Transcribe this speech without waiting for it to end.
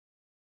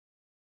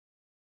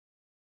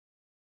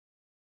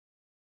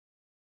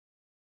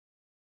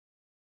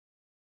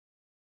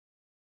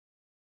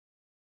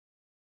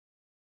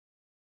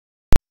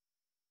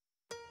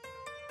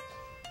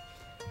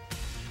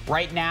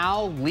Right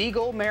now,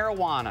 legal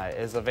marijuana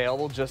is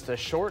available just a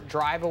short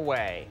drive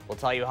away. We'll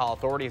tell you how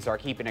authorities are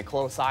keeping a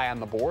close eye on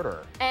the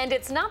border. And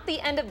it's not the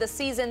end of the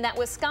season that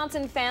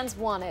Wisconsin fans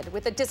wanted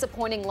with a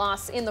disappointing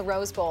loss in the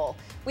Rose Bowl.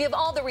 We have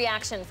all the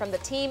reaction from the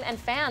team and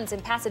fans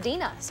in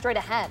Pasadena straight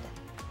ahead.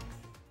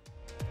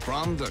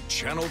 From the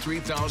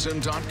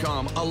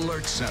Channel3000.com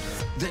Alert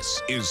Center,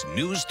 this is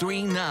News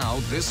 3 Now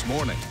This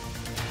Morning.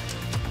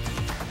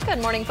 Good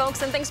morning,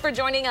 folks, and thanks for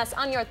joining us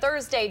on your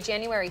Thursday,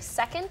 January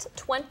 2nd,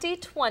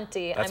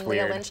 2020. That's I'm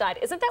weird. Leah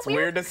Linscheid. Isn't that It's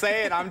weird to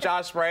say it. I'm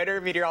Josh Ryder.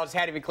 Meteorologist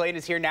Hattie McLean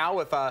is here now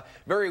with a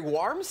very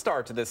warm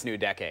start to this new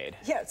decade.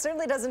 Yeah, it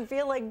certainly doesn't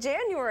feel like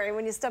January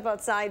when you step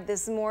outside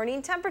this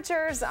morning.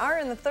 Temperatures are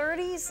in the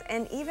 30s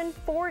and even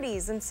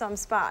 40s in some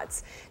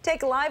spots.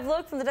 Take a live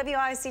look from the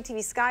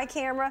WISC-TV sky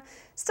camera.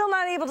 Still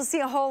not able to see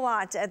a whole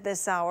lot at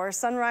this hour.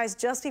 Sunrise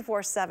just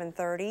before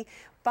 7:30.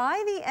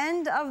 By the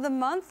end of the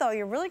month, though,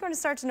 you're really going to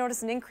start to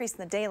notice an increase in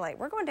the daylight.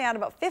 We're going to add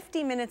about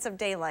 50 minutes of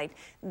daylight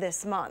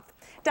this month.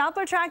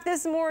 Doppler track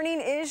this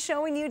morning is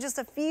showing you just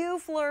a few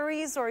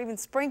flurries or even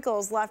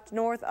sprinkles left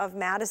north of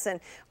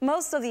Madison.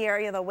 Most of the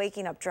area, though,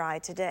 waking up dry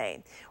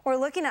today. We're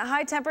looking at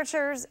high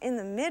temperatures in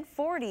the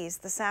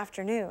mid-40s this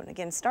afternoon.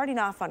 Again, starting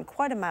off on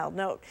quite a mild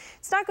note.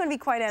 It's not going to be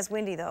quite as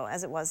windy, though,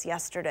 as it was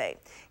yesterday.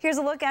 Here's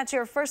a look at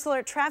your first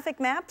alert traffic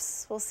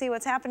maps. We'll see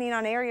what's happening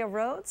on area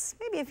roads.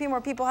 Maybe a few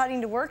more people heading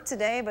to work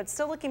today, but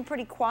still looking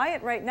pretty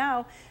quiet right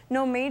now.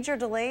 No major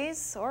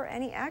delays or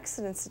any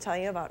accidents to tell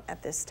you about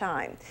at this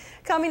time.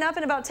 Coming up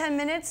in about 10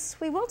 minutes,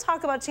 we will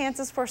talk about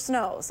chances for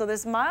snow. So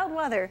this mild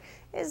weather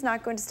is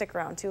not going to stick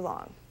around too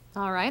long.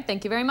 All right.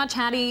 Thank you very much,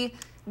 Hattie.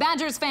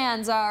 Badgers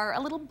fans are a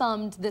little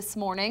bummed this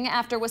morning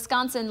after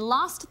Wisconsin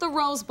lost the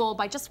Rose Bowl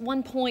by just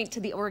 1 point to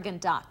the Oregon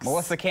Ducks.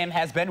 Melissa Kim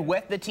has been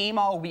with the team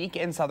all week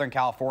in Southern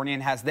California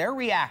and has their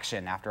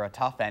reaction after a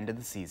tough end of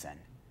the season.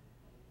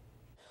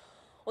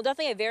 Well,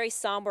 definitely a very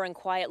somber and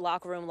quiet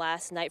locker room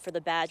last night for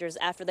the Badgers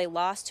after they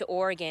lost to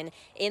Oregon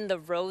in the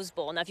Rose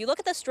Bowl. Now, if you look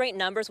at the straight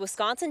numbers,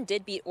 Wisconsin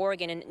did beat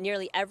Oregon in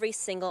nearly every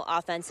single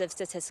offensive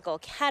statistical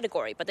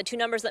category. But the two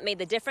numbers that made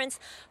the difference,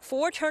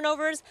 4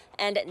 turnovers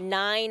and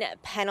 9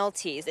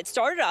 penalties. It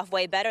started off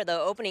way better,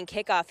 though. Opening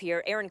kickoff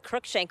here, Aaron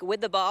Cruikshank with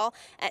the ball,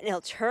 and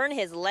he'll turn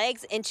his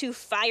legs into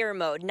fire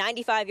mode.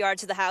 95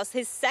 yards to the house,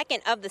 his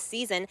second of the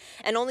season,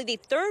 and only the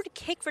 3rd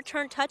kick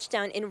return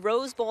touchdown in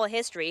Rose Bowl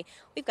history.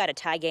 We've got a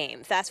tie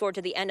game. Fast forward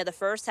to the end of the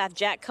first half,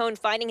 Jack Cohn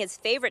finding his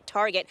favorite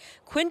target,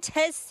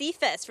 Quintez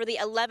Cephas, for the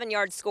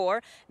 11-yard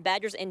score.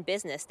 Badgers in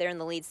business. They're in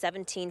the lead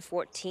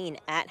 17-14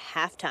 at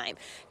halftime.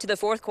 To the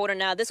fourth quarter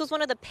now. This was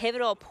one of the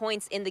pivotal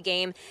points in the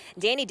game.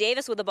 Danny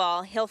Davis with the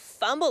ball. He'll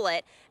fumble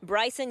it.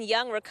 Bryson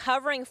Young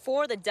recovering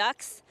for the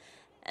Ducks.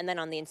 And then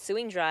on the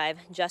ensuing drive,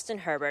 Justin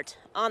Herbert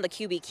on the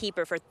QB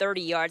keeper for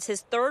 30 yards,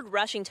 his 3rd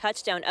rushing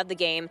touchdown of the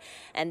game,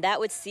 and that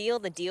would seal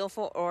the deal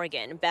for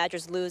Oregon.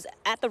 Badgers lose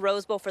at the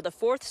Rose Bowl for the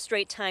 4th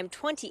straight time,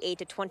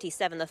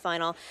 28-27 the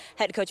final.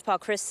 Head coach Paul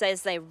Chryst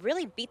says they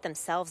really beat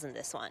themselves in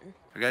this one.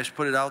 The guys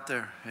put it out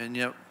there, and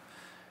yep,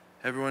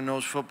 everyone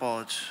knows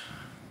football.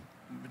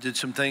 We did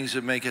some things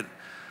that make it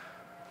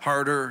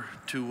harder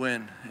to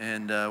win,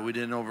 and we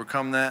didn't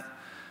overcome that,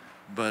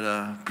 but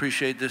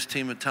appreciate this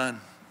team a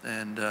ton.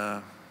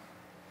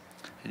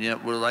 And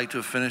yet would like to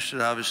have finished it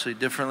obviously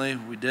differently.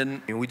 We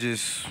didn't. We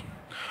just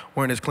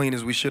weren't as clean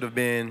as we should have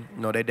been.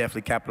 You know, they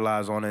definitely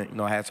capitalized on it. You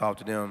know, hats off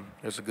to them.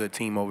 It's a good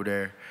team over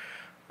there.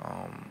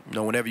 You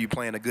know, whenever you're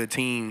playing a good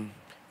team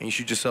and you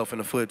shoot yourself in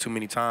the foot too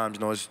many times,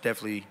 you know, it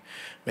definitely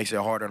makes it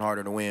harder and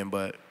harder to win.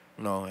 But,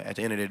 you know, at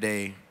the end of the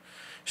day,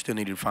 still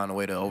needed to find a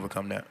way to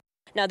overcome that.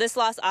 Now, this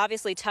loss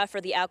obviously tough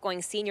for the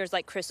outgoing seniors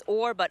like Chris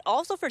Orr, but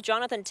also for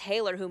Jonathan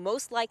Taylor, who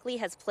most likely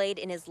has played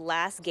in his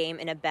last game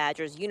in a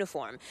Badgers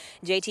uniform.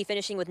 JT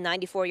finishing with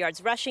 94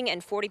 yards rushing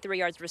and 43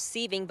 yards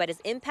receiving, but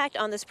his impact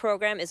on this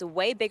program is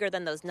way bigger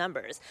than those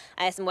numbers.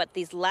 I asked him what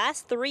these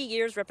last 3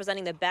 years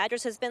representing the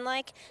Badgers has been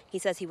like. He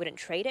says he wouldn't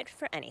trade it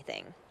for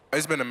anything.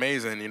 It's been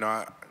amazing. You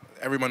know,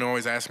 everyone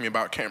always asks me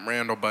about Camp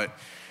Randall, but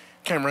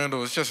Camp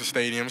Randall is just a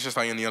stadium. It's just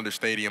like any other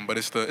stadium, but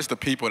it's the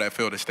people that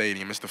fill the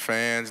stadium. It's the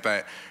fans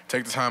that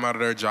take the time out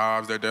of their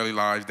jobs, their daily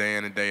lives, day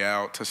in and day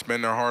out, to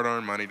spend their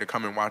hard-earned money to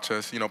come and watch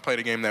us, you know, play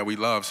the game that we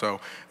love.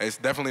 So it's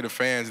definitely the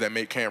fans that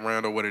make Camp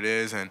Randall what it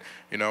is. And,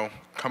 you know,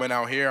 coming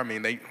out here, I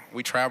mean,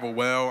 we travel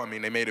well. I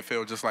mean, they made it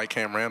feel just like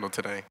Camp Randall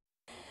today.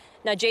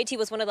 Now, JT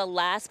was one of the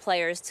last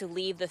players to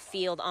leave the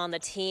field on the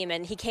team,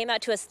 and he came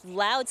out to a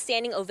loud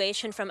standing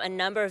ovation from a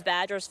number of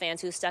Badgers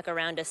fans who stuck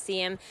around to see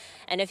him.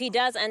 And if he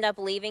does end up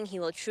leaving, he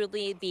will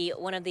truly be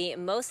one of the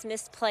most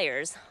missed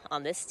players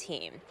on this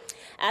team.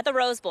 At the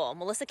Rose Bowl,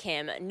 Melissa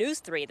Kim, News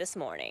 3 this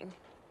morning.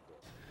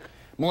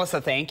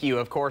 Melissa, thank you.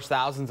 Of course,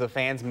 thousands of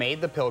fans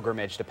made the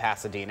pilgrimage to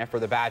Pasadena for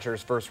the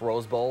Badgers' first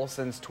Rose Bowl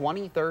since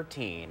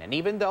 2013. And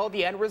even though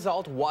the end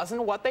result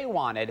wasn't what they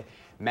wanted,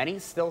 many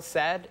still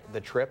said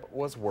the trip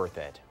was worth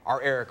it.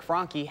 Our Eric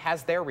Franke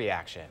has their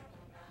reaction.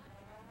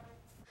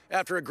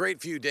 After a great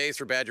few days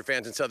for Badger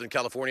fans in Southern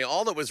California,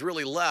 all that was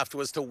really left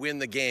was to win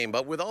the game.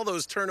 But with all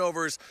those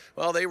turnovers,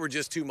 well, they were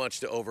just too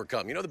much to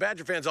overcome. You know, the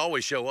Badger fans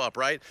always show up,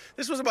 right?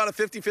 This was about a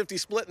 50-50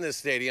 split in this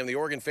stadium. The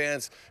Oregon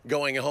fans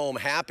going home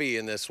happy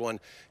in this one.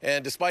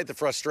 And despite the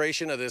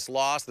frustration of this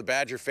loss, the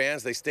Badger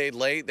fans, they stayed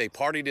late, they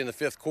partied in the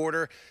fifth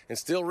quarter, and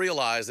still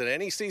realize that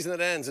any season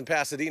that ends in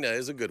Pasadena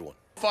is a good one.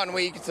 Fun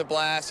week, it's a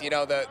blast, you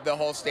know, the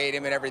whole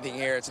stadium and everything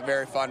here. It's a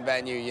very fun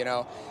venue, you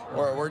know.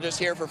 We're just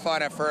here for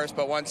fun at first,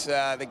 but once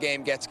the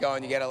game gets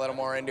going, you get a little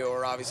more into it.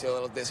 We're obviously a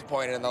little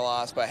disappointed in the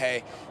loss, but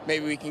hey,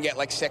 maybe we can get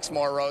like 6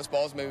 more Rose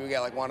Bowls. Maybe we get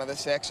like one of the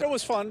 6. It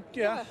was fun,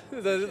 yeah.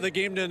 The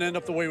game didn't end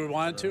up the way we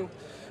wanted to. You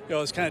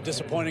know, it's kind of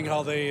disappointing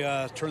how they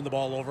turned the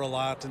ball over a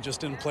lot and just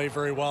didn't play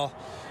very well.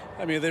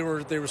 I mean, they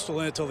were still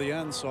in it till the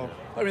end, so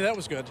I mean that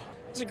was good.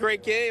 It's a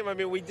great game. I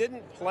mean, we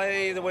didn't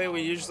play the way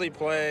we usually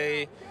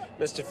play.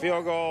 Missed a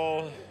field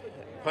goal.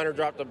 Hunter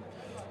dropped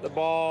the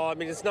ball. I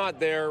mean, it's not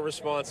their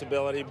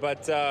responsibility,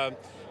 but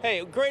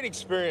hey, great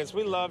experience.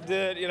 We loved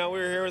it. You know, we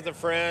were here with a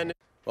friend.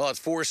 Well, it's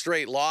 4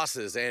 straight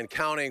losses and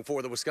counting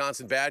for the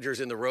Wisconsin Badgers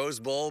in the Rose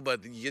Bowl,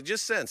 but you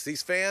just sense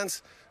these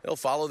fans, they'll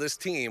follow this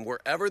team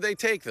wherever they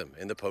take them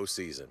in the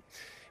postseason.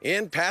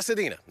 In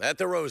Pasadena at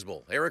the Rose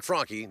Bowl, Eric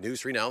Franke,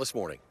 News 3 Now this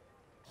morning.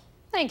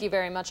 Thank you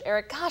very much,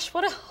 Eric. Gosh,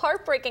 what a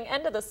heartbreaking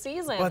end of the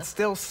season. But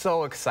still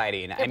so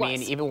exciting. I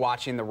mean, even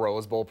watching the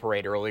Rose Bowl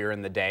parade earlier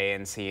in the day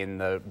and seeing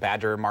the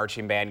Badger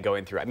marching band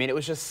going through, I mean, it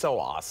was just so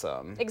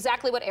awesome.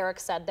 Exactly what Eric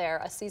said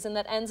there. A season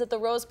that ends at the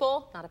Rose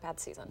Bowl, not a bad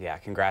season. Yeah,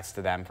 congrats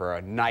to them for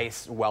a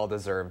nice,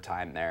 well-deserved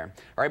time there.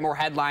 All right, more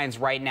headlines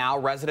right now.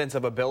 Residents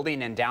of a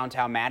building in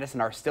downtown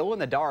Madison are still in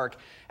the dark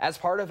as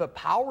part of a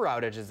power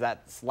outage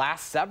that's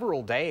last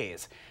several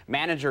days.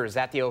 Managers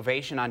at the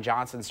Ovation on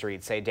Johnson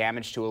Street say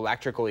damage to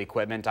electrical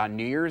equipment on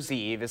New Year's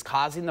Eve is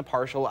causing the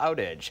partial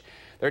outage.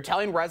 They're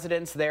telling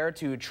residents there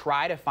to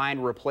try to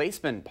find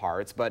replacement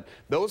parts, but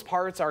those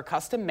parts are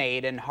custom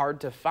made and hard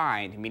to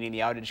find, meaning the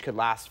outage could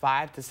last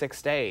 5 to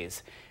 6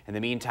 days. In the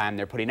meantime,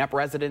 they're putting up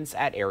residents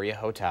at area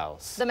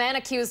hotels. The man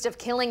accused of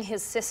killing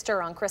his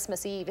sister on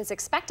Christmas Eve is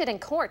expected in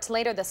court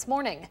later this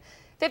morning.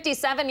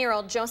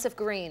 57-year-old Joseph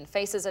Green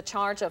faces a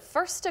charge of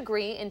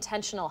first-degree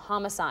intentional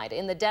homicide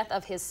in the death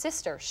of his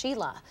sister,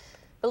 Sheila.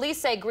 Police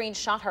say Green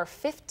shot her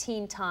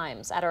 15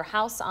 times at her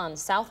house on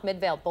South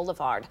Midvale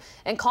Boulevard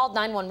and called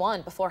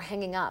 911 before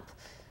hanging up.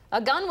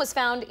 A gun was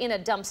found in a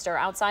dumpster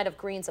outside of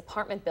Green's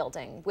apartment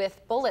building,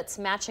 with bullets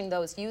matching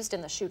those used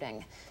in the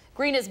shooting.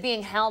 Green is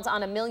being held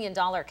on $1 million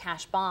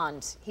cash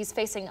bond. He's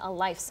facing a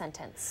life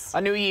sentence. A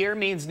new year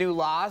means new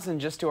laws, and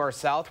just to our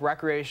south,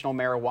 recreational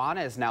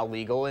marijuana is now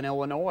legal in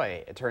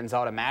Illinois. It turns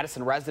out a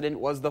Madison resident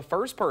was the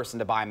first person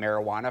to buy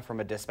marijuana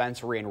from a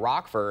dispensary in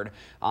Rockford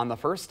on the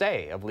first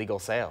day of legal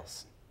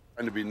sales.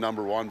 Trying to be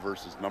number 1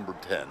 versus number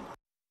 10.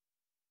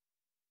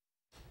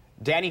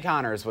 Danny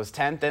Connors was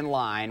 10th in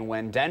line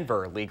when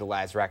Denver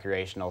legalized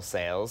recreational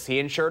sales. He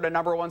ensured a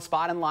number 1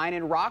 spot in line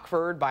in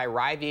Rockford by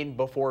arriving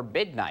before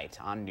midnight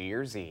on New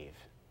Year's Eve.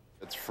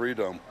 It's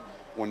freedom.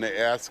 When they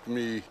ask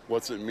me,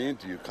 what's it mean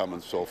to you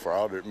coming so far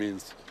out, it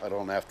means I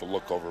don't have to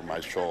look over my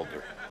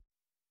shoulder.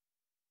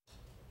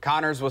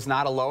 Connors was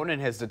not alone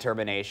in his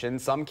determination.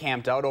 Some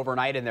camped out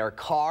overnight in their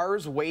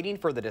cars waiting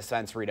for the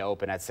dispensary to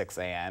open at 6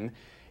 a.m.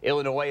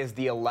 Illinois is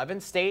the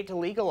 11th state to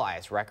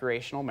legalize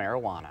recreational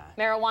marijuana.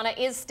 Marijuana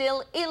is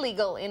still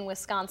illegal in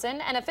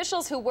Wisconsin, and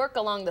officials who work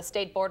along the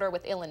state border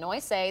with Illinois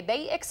say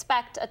they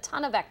expect a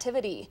ton of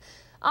activity.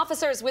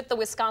 Officers with the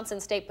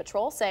Wisconsin State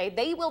Patrol say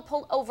they will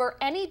pull over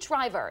any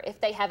driver if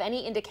they have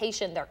any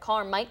indication their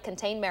car might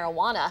contain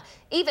marijuana,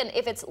 even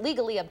if it's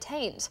legally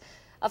obtained.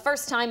 A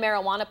first-time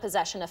marijuana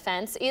possession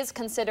offense is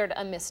considered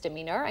a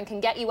misdemeanor and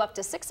can get you up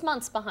to 6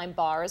 months behind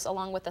bars,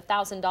 along with a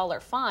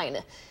 $1,000 fine.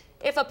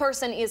 If a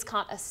person is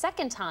caught a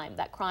second time,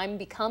 that crime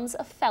becomes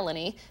a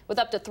felony with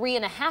up to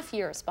 3.5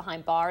 years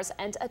behind bars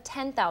and a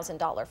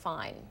 $10,000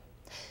 fine.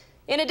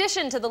 In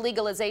addition to the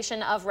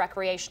legalization of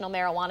recreational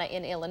marijuana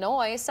in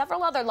Illinois,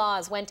 several other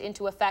laws went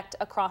into effect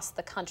across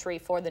the country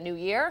for the new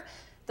year.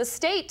 The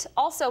state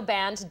also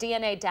banned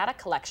DNA data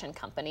collection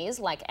companies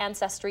like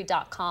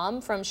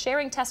Ancestry.com from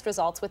sharing test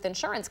results with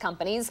insurance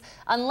companies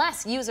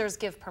unless users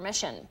give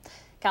permission.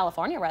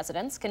 California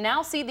residents can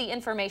now see the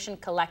information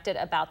collected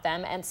about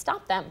them and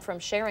stop them from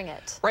sharing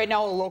it. Right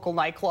now, a local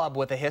nightclub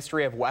with a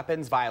history of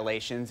weapons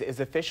violations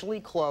is officially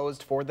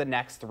closed for the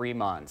next 3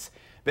 months.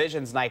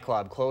 Vision's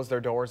nightclub closed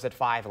their doors at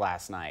 5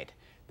 last night.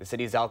 The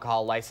city's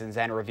Alcohol License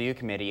and Review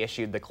Committee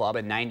issued the club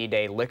a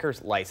 90-day liquor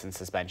license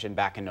suspension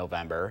back in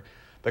November.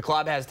 The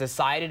club has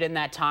decided in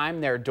that time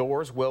their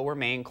doors will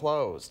remain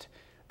closed.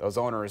 Those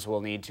owners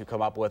will need to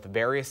come up with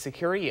various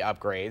security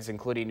upgrades,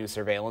 including new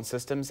surveillance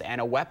systems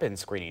and a weapons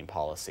screening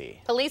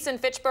policy. Police in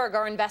Fitchburg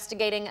are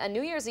investigating a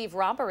New Year's Eve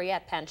robbery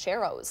at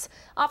Pancheros.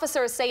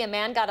 Officers say a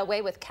man got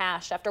away with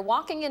cash after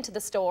walking into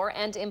the store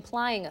and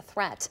implying a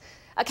threat.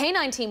 A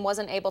K-9 team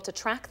wasn't able to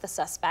track the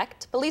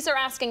suspect. Police are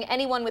asking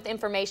anyone with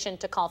information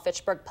to call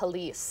Fitchburg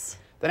police.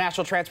 The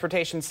National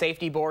Transportation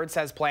Safety Board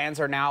says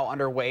plans are now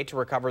underway to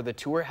recover the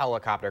tour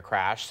helicopter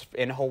crash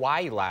in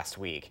Hawaii last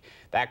week.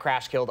 That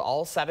crash killed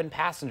all 7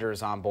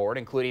 passengers on board,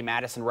 including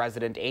Madison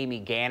resident Amy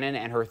Gannon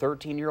and her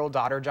 13-year-old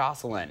daughter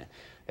Jocelyn.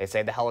 They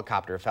say the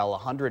helicopter fell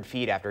 100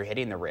 feet after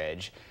hitting the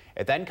ridge.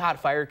 It then caught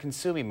fire,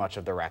 consuming much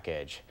of the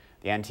wreckage.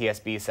 The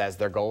NTSB says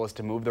their goal is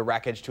to move the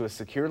wreckage to a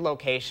secure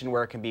location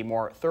where it can be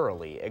more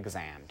thoroughly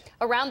examined.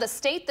 Around the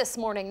state this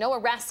morning, no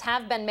arrests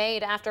have been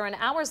made after an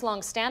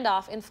hours-long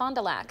standoff in Fond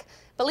du Lac.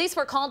 Police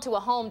were called to a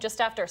home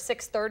just after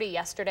 6:30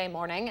 yesterday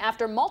morning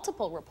after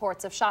multiple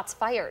reports of shots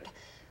fired.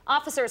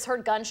 Officers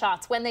heard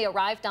gunshots when they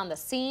arrived on the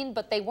scene,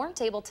 but they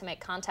weren't able to make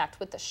contact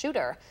with the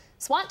shooter.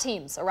 SWAT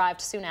teams arrived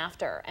soon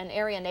after, and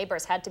area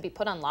neighbors had to be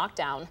put on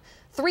lockdown.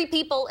 3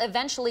 people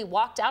eventually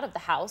walked out of the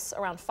house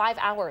around 5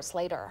 hours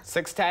later.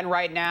 6:10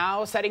 right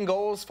now. Setting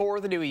goals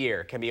for the new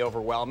year can be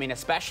overwhelming,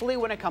 especially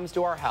when it comes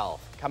to our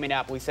health. Coming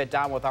up, we sit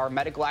down with our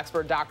medical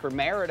expert, Dr.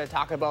 Mara, to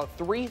talk about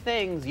 3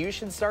 things you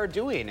should start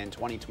doing in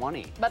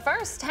 2020. But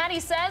first, Hattie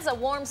says a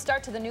warm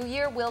start to the new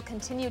year will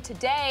continue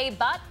today,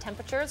 but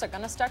temperatures are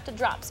going to start to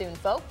drop soon,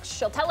 folks.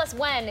 She'll tell us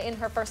when in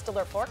her first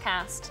alert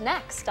forecast,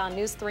 next on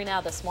News 3 Now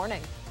this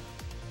morning.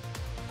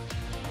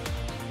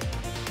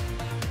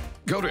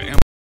 Go to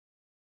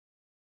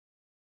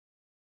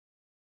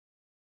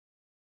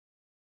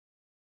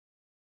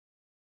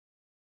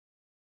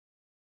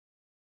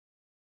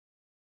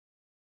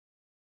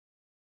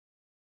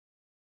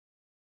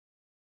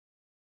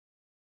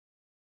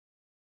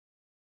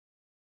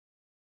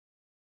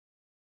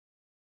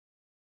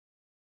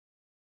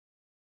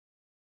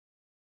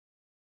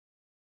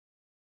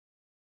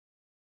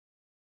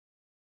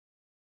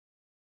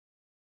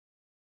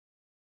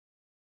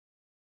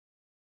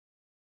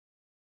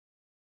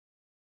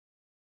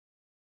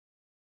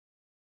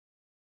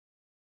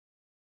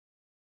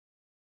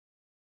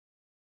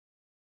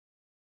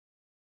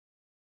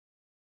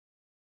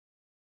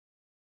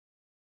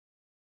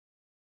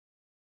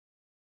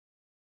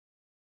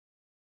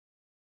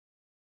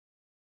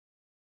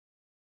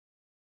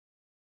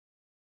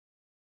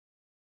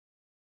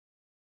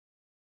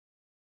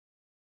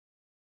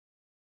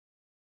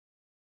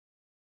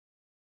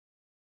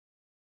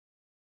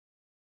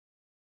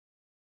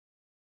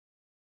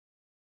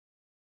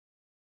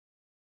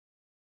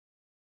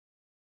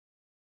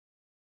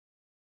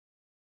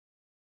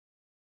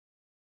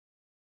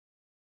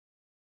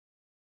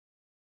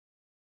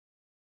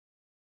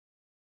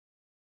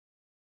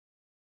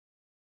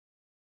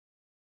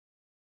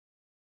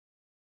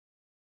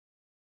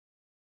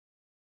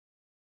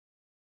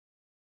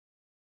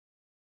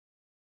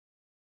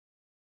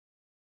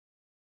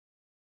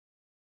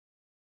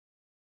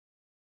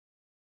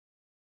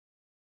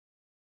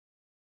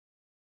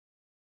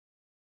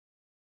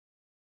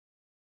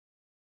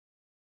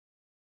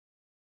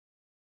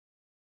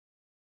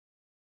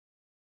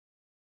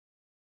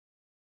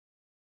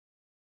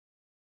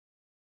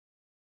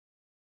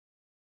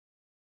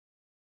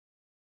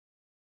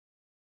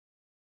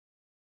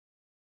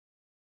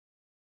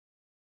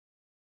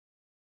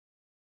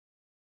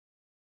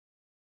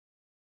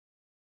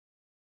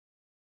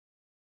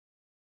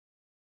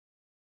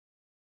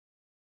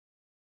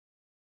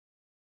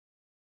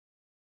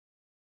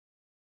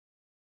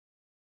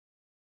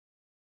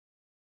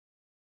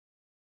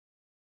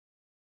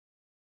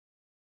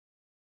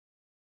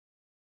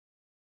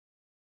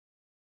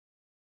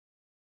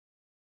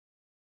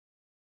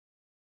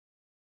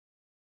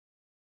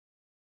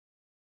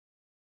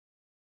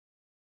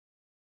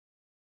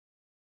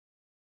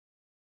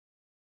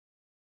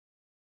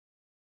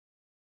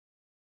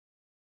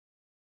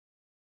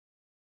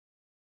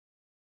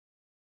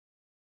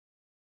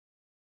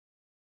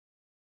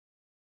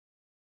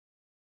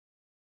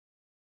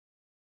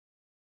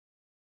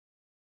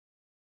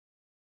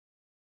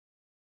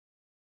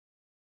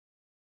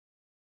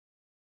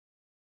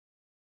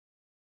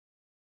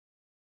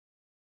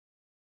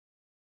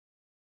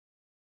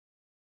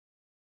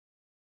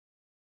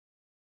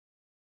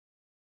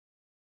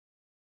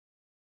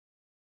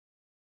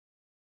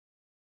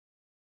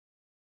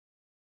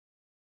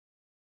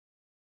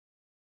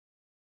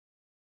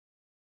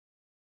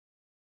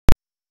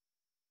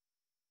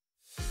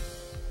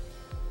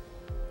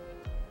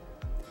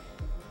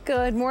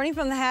Good morning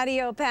from the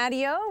Hattie-O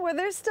patio, where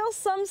there's still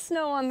some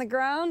snow on the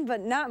ground, but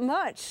not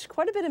much.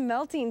 Quite a bit of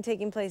melting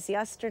taking place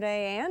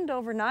yesterday and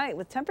overnight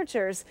with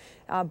temperatures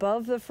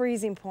above the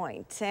freezing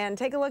point. And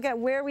take a look at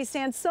where we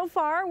stand so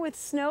far with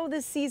snow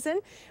this season.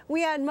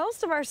 We had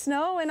most of our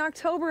snow in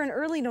October and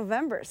early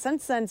November.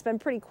 Since then, it's been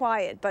pretty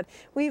quiet, but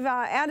we've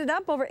added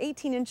up over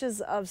 18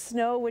 inches of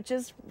snow, which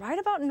is right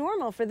about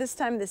normal for this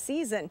time of the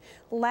season.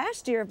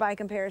 Last year, by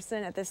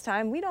comparison, at this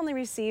time, we'd only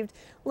received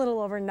a little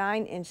over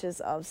 9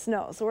 inches of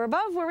snow. So we're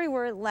above where we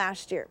were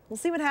last year. We'll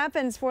see what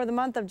happens for the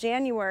month of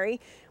January.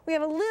 We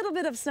have a little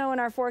bit of snow in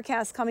our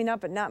forecast coming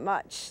up, but not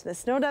much. The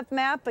snow depth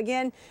map,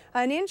 again,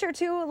 an inch or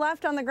 2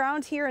 left on the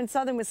ground here in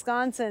southern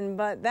Wisconsin,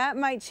 but that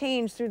might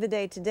change through the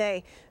day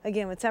today,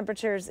 again, with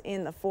temperatures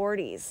in the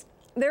 40s.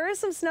 There is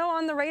some snow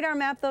on the radar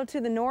map, though,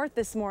 to the north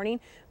this morning.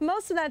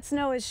 Most of that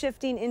snow is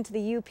shifting into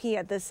the UP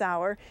at this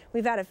hour.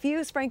 We've had a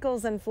few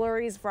sprinkles and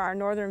flurries for our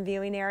northern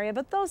viewing area,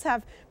 but those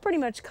have pretty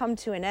much come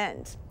to an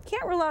end.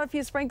 Can't rule out a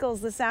few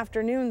sprinkles this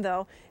afternoon,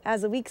 though,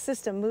 as a weak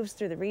system moves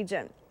through the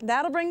region.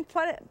 That'll bring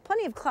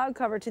plenty of cloud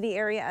cover to the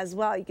area as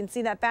well. You can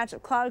see that batch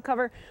of cloud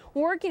cover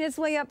working its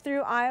way up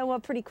through Iowa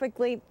pretty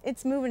quickly.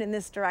 It's moving in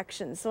this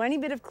direction, so any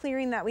bit of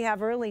clearing that we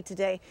have early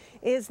today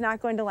is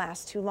not going to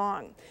last too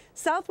long.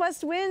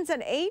 Southwest winds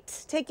at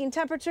 8, taking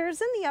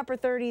temperatures in the upper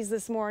 30s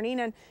this morning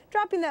and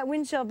dropping that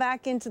wind chill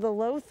back into the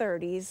low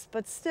 30s,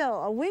 but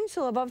still a wind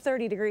chill above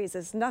 30 degrees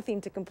is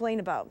nothing to complain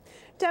about.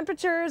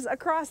 Temperatures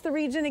across the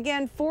region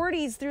again,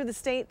 40s through the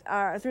state,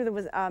 through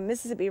the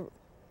Mississippi,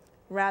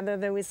 rather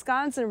the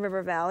Wisconsin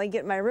River Valley.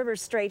 Get my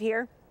rivers straight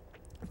here.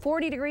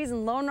 40 degrees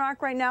in Lone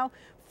Rock right now,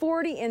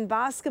 40 in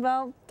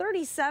Boscobel,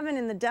 37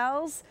 in the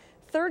Dells,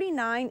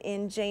 39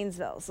 in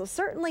Janesville. So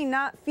certainly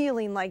not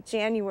feeling like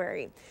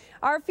January.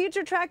 Our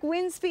future track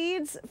wind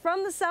speeds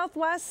from the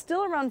southwest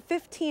still around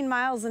 15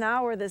 miles an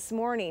hour this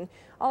morning,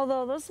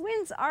 although those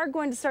winds are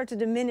going to start to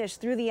diminish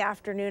through the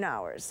afternoon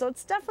hours. So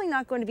it's definitely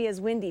not going to be as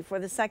windy for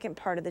the second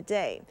part of the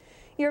day.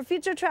 Your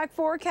future track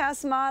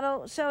forecast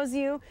model shows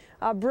you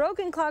a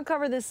broken cloud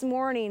cover this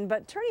morning,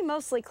 but turning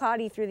mostly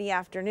cloudy through the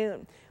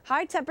afternoon.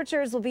 High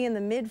temperatures will be in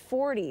the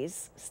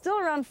mid-40s, still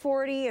around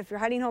 40 if you're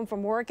heading home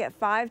from work at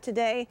 5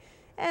 today,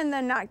 and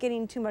then not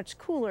getting too much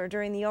cooler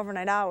during the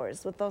overnight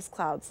hours with those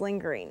clouds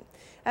lingering.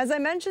 As I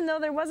mentioned, though,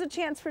 there was a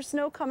chance for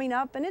snow coming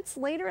up, and it's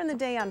later in the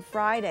day on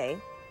Friday.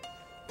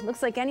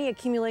 Looks like any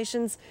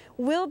accumulations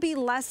will be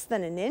less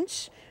than an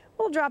inch.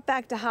 We'll drop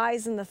back to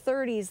highs in the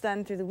 30s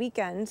then through the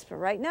weekend, but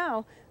right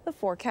now the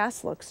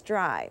forecast looks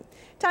dry.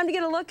 Time to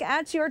get a look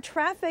at your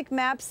traffic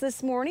maps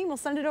this morning. We'll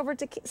send it over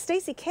to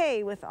Stacy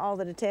Kay with all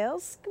the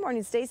details. Good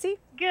morning, Stacy.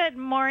 Good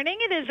morning.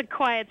 It is a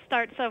quiet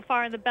start so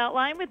far in the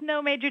Beltline with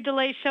no major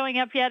delays showing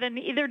up yet in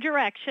either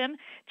direction.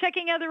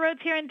 Checking other roads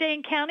here in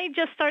Dane County,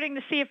 just starting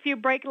to see a few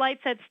brake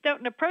lights at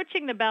Stoughton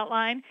approaching the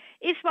Beltline.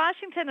 East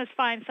Washington is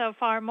fine so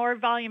far. More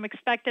volume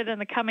expected in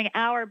the coming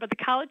hour, but the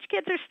college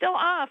kids are still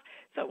off,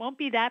 so it won't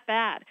be that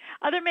bad.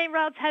 Other main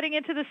routes heading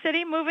into the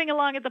city moving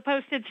along at the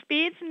posted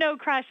speeds, no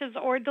crashes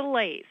or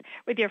delays.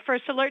 With your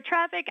first alert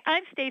traffic,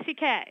 I'm Stacy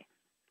Kay.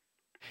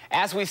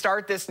 As we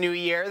start this new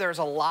year, there's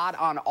a lot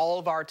on all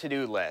of our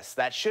to-do lists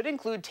that should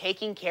include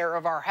taking care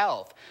of our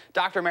health.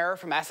 Dr. Mara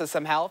from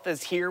SSM Health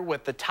is here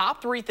with the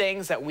top 3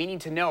 things that we need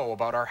to know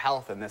about our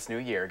health in this new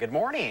year. Good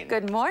morning.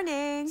 Good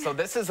morning. So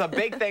this is a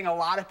big thing. A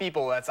lot of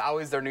people, that's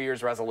always their New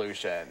Year's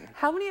resolution.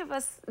 How many of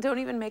us don't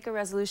even make a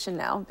resolution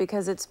now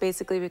because it's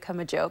basically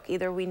become a joke?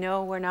 Either we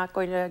know we're not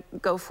going to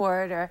go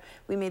for it or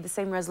we made the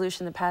same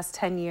resolution the past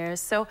 10 years.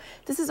 So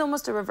this is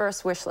almost a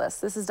reverse wish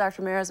list. This is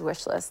Dr. Mara's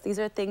wish list. These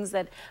are things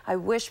that I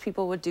wish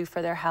people would do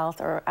for their health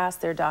or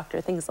ask their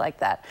doctor, things like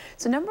that.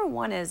 So number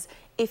 1 is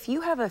if you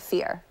have a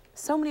fear,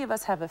 so many of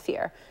us have a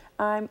fear.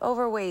 I'm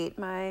overweight,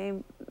 my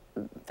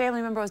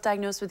family member was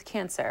diagnosed with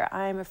cancer,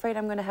 I'm afraid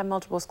I'm going to have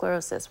multiple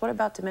sclerosis, what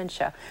about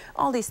dementia?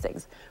 All these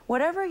things.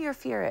 Whatever your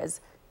fear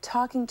is,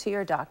 talking to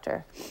your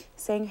doctor,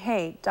 saying,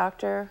 hey,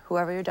 doctor,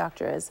 whoever your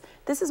doctor is,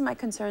 this is my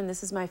concern,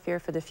 this is my fear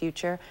for the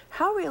future.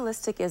 How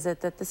realistic is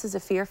it that this is a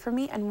fear for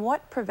me, and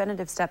what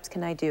preventative steps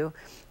can I do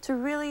to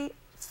really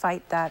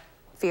fight that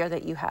fear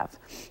that you have?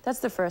 That's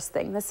the first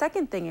thing. The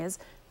second thing is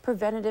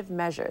preventative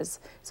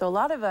measures. So a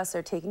lot of us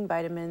are taking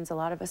vitamins, a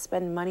lot of us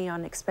spend money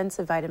on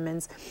expensive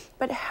vitamins,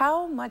 but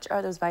how much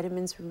are those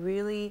vitamins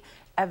really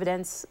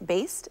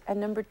evidence-based? And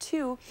number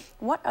 2,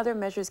 what other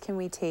measures can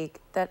we take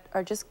that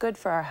are just good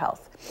for our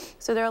health?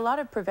 So there are a lot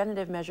of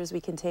preventative measures we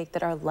can take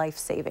that are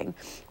life-saving,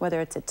 whether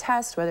it's a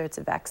test, whether it's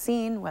a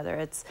vaccine, whether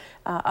it's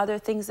other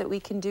things that we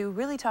can do,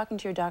 really talking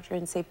to your doctor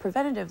and say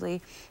preventatively,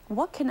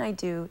 what can I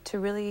do to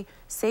really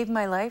save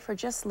my life or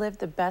just live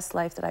the best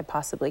life that I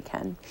possibly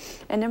can?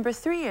 And number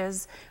 3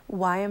 is,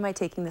 why am I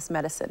taking this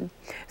medicine?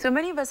 So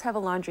many of us have a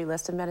laundry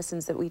list of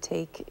medicines that we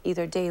take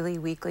either daily,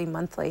 weekly,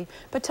 monthly,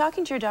 but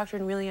talking to your doctor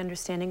and really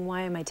understanding,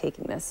 why am I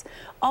taking this?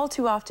 All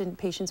too often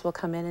patients will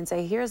come in and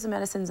say, here's the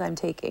medicines I'm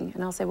taking.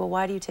 And I'll say, well,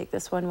 why do you take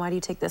this one? Why do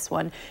you take this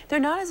one? They're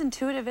not as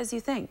intuitive as you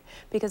think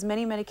because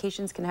many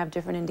medications can have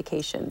different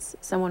indications.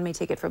 Someone may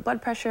take it for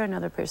blood pressure,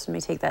 another person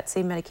may take that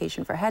same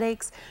medication for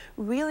headaches.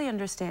 Really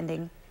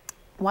understanding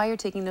why you're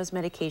taking those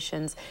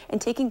medications and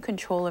taking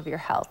control of your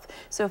health.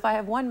 So if I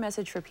have one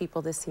message for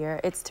people this year,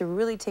 it's to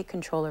really take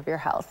control of your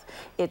health.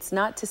 It's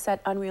not to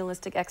set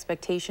unrealistic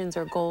expectations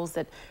or goals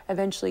that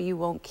eventually you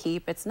won't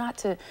keep. It's not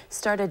to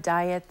start a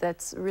diet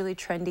that's really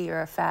trendy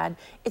or a fad.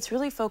 It's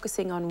really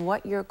focusing on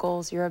what your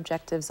goals, your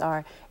objectives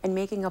are, and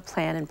making a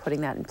plan and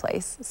putting that in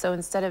place. So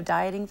instead of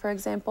dieting, for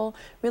example,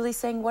 really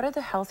saying, what are the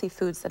healthy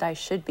foods that I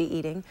should be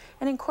eating,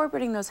 and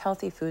incorporating those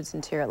healthy foods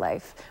into your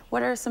life.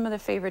 What are some of the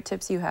favorite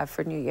tips you have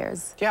for New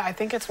Year's? Yeah, I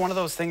think it's one of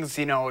those things,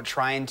 you know,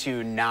 trying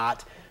to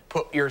not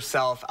put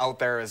yourself out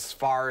there as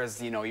far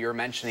as, you know, you're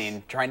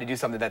mentioning, trying to do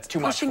something that's too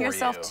much for you. Pushing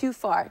yourself too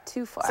far,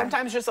 too far.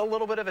 Sometimes just a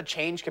little bit of a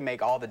change can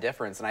make all the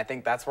difference, and I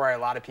think that's where a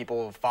lot of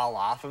people fall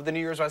off of the New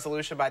Year's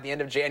resolution by the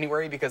end of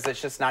January because it's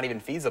just not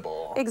even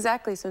feasible.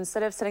 Exactly. So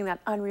instead of setting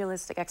that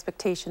unrealistic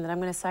expectation that I'm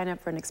going to sign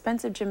up for an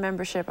expensive gym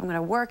membership, I'm going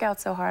to work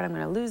out so hard, I'm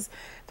going to lose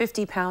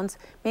 50 pounds,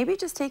 maybe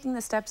just taking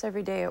the steps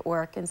every day at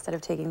work instead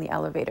of taking the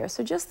elevator.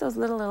 So just those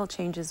little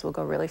changes will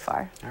go really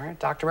far. All right,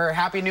 Dr. Murray,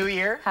 Happy New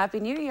Year. Happy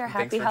New Year.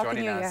 Happy healthy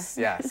New Year.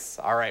 Yes.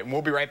 All right, and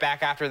we'll be right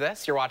back after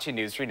this. You're watching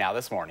News 3 Now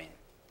This Morning.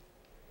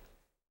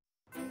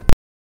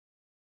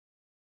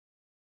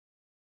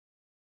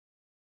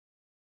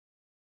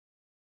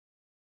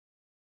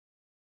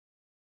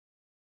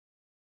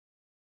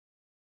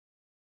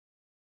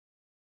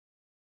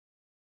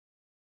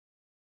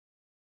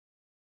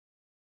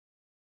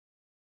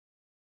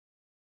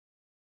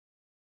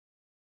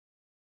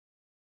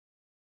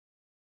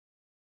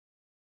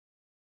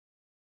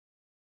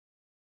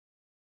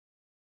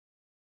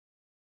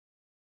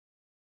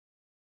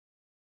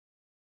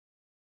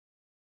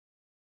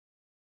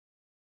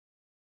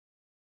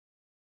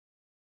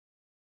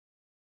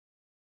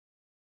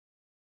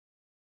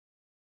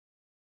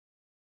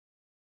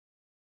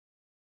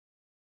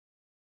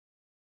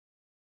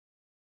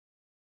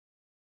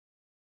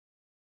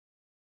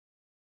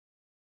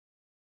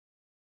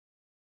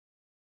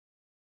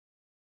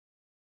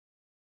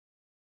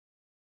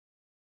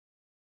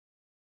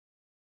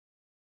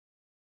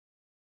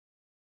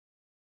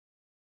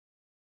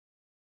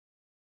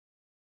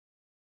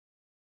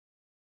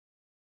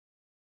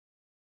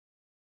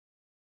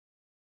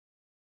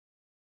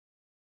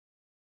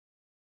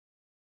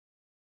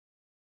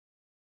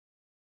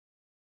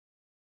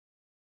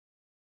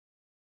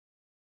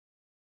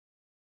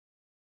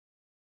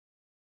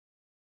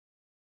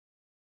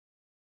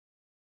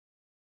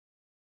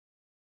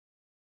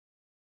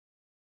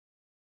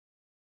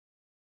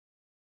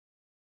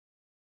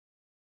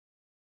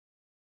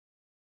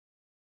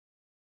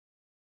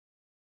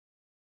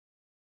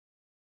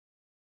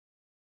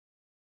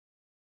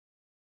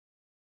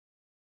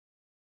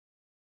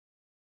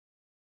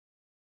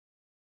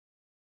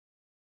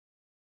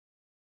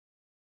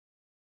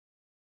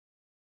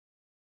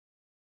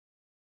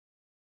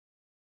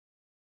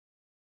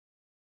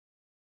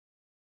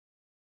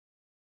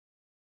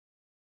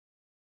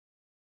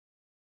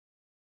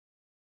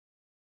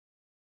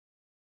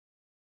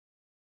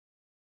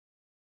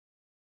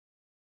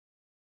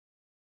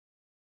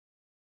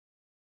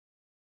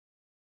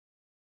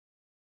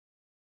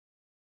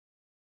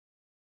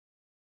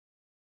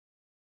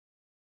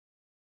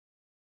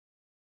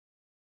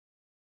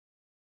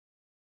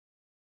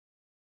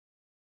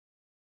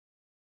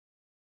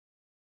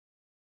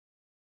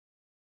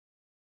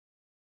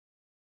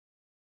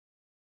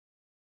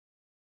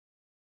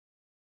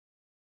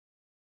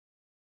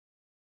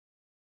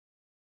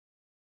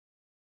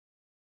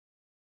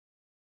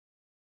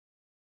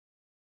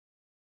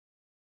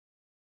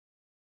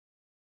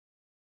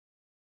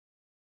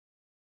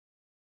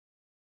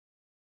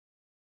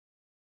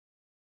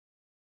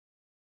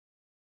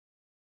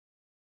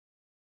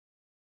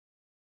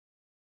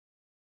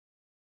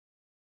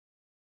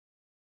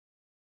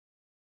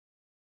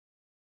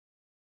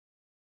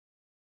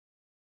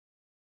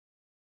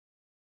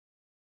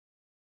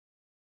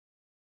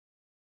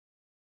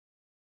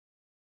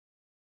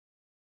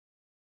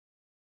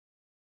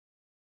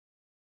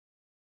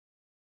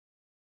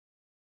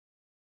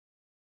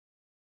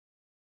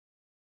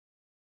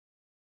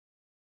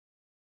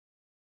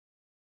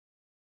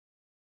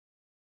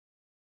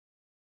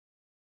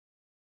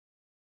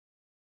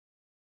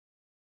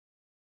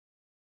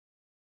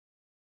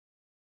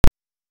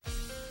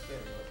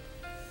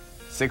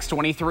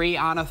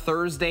 .23 on a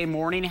Thursday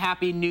morning.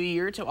 Happy New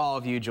Year to all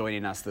of you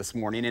joining us this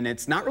morning. And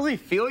it's not really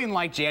feeling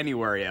like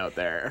January out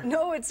there.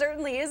 No, it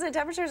certainly isn't.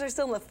 Temperatures are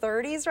still in the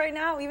 30s right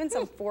now, even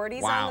some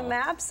 40s on the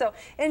map. So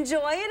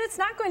enjoy it. It's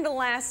not going to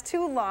last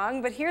too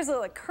long, but here's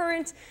a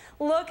current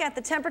look at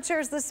the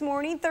temperatures this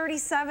morning.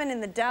 37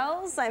 in the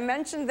Dells. I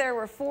mentioned there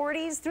were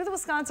 40s through the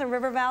Wisconsin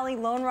River Valley,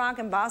 Lone Rock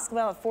and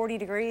Boscoville at 40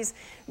 degrees.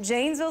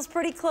 Janesville's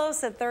pretty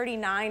close at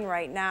 39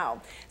 right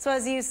now. So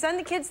as you send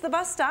the kids to the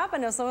bus stop, I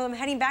know some of them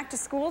heading back to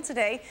school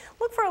today,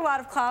 look for a lot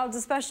of clouds,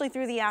 especially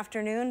through the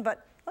afternoon,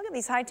 but look at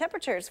these high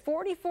temperatures,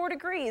 44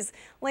 degrees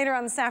later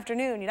on this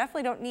afternoon. You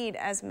definitely don't need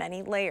as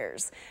many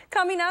layers.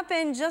 Coming up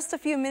in just a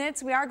few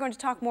minutes, we are going to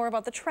talk more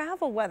about the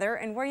travel weather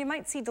and where you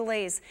might see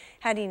delays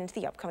heading into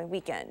the upcoming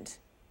weekend.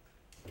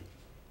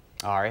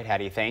 All right,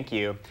 Hattie, thank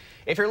you.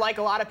 If you're like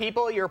a lot of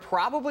people, you're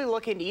probably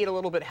looking to eat a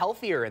little bit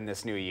healthier in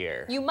this new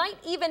year. You might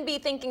even be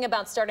thinking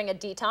about starting a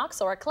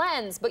detox or a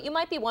cleanse, but you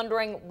might be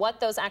wondering what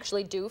those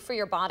actually do for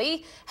your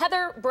body.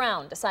 Heather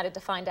Brown decided to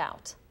find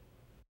out.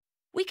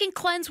 We can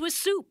cleanse with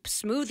soup,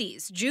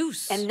 smoothies,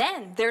 juice. And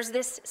then there's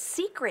this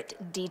secret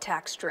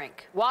detox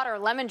drink. Water,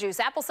 lemon juice,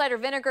 apple cider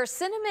vinegar,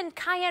 cinnamon,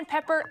 cayenne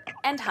pepper,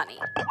 and honey.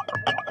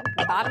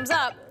 Bottoms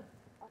up.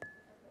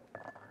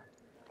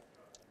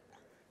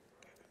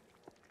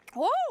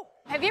 Whoa!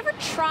 Have you ever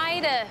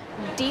tried a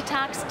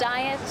detox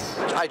diet?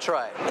 I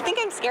tried. I think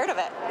I'm scared of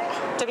it,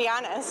 to be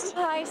honest.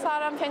 I saw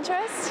it on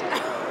Pinterest,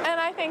 and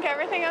I think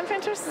everything on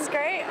Pinterest is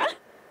great.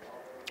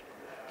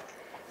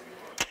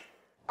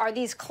 Are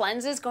these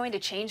cleanses going to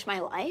change my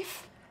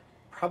life?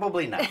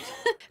 Probably not.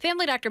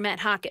 Family doctor Matt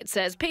Hockett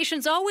says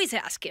patients always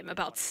ask him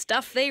about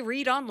stuff they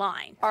read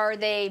online. Are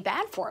they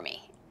bad for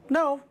me?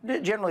 No,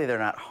 generally they're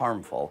not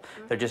harmful.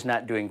 They're just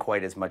not doing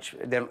quite as much,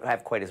 they don't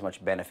have quite as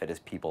much benefit as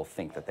people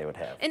think that they would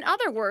have. In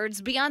other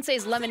words,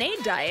 Beyonce's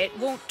lemonade diet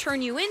won't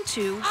turn you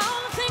into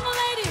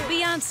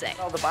Beyonce.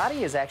 Well, the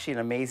body is actually an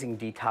amazing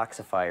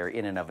detoxifier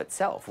in and of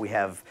itself. We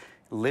have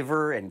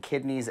liver and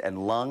kidneys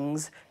and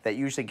lungs that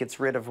usually gets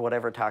rid of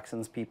whatever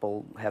toxins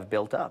people have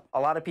built up.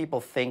 A lot of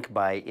people think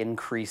by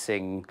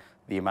increasing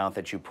the amount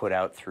that you put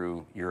out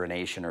through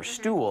urination or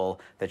stool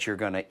that you're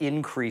going to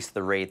increase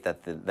the rate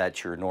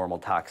that your normal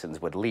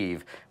toxins would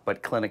leave,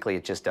 but clinically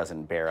it just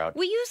doesn't bear out.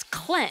 We use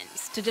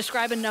cleanse to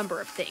describe a number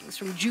of things,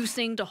 from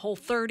juicing to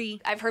Whole30.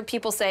 I've heard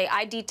people say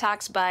I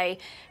detox by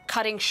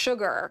cutting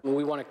sugar.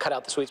 We want to cut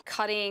out the sweets.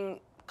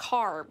 Cutting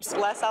carbs.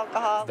 Less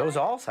alcohol. Those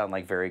all sound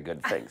like very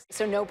good things.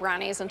 So no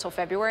brownies until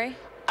February?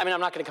 I mean,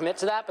 I'm not going to commit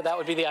to that, but that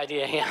would be the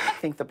idea, yeah. I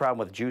think the problem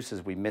with juice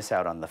is we miss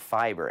out on the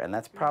fiber, and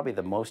that's probably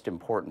the most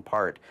important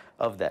part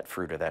of that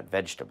fruit or that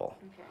vegetable.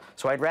 Okay.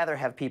 So I'd rather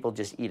have people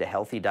just eat a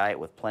healthy diet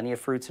with plenty of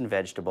fruits and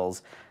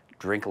vegetables,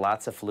 drink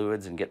lots of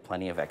fluids, and get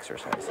plenty of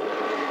exercise.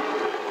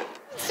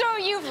 So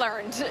you've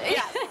learned.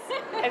 Yes,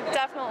 I've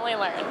definitely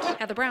learned.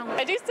 Heather Brown.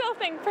 I do still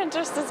think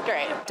Pinterest is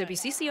great.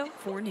 WCCO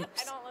 4 News.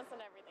 I don't listen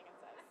to everything it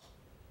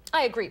says.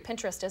 I agree,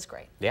 Pinterest is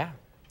great. Yeah.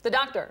 The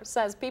doctor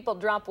says people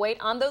drop weight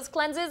on those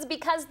cleanses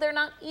because they're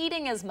not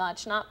eating as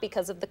much, not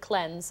because of the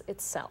cleanse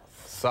itself.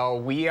 So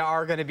we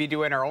are going to be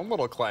doing our own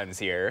little cleanse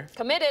here.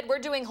 Committed, we're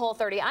doing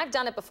Whole30. I've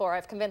done it before.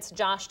 I've convinced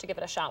Josh to give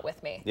it a shot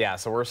with me. Yeah,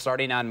 so we're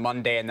starting on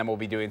Monday, and then we'll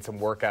be doing some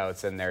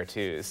workouts in there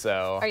too.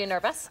 So. Are you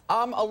nervous?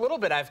 A little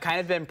bit. I've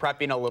kind of been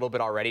prepping a little bit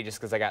already just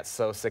because I got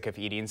so sick of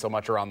eating so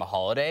much around the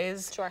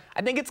holidays. Sure.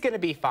 I think it's going to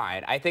be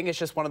fine. I think it's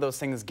just one of those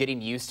things,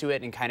 getting used to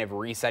it and kind of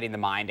resetting the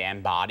mind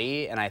and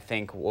body, and I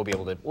think we'll be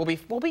able to, we'll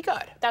be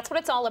good. That's what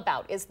it's all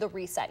about, is the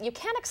reset. You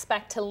can't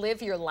expect to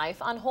live your life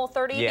on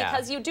Whole30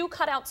 because you do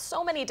cut out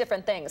so many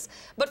different things.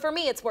 But for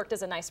me, it's worked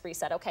as a nice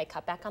reset. Okay,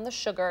 cut back on the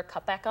sugar,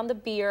 cut back on the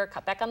beer,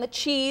 cut back on the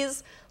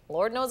cheese.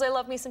 Lord knows I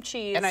love me some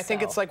cheese. And I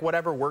think it's like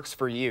whatever works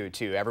for you,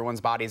 too.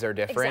 Everyone's bodies are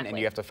different, and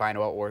you have to find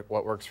what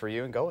works for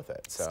you and go with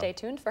it. So. Stay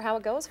tuned for how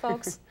it goes,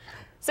 folks.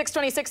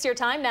 6:26 your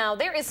time now.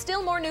 There is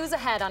still more news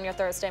ahead on your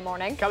Thursday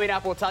morning. Coming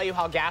up, we'll tell you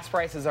how gas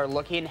prices are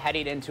looking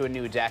heading into a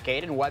new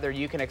decade and whether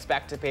you can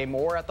expect to pay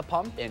more at the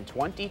pump in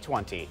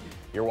 2020.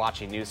 You're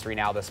watching News 3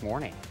 Now this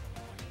morning.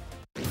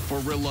 For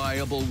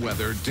reliable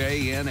weather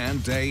day in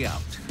and day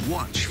out,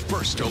 watch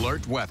First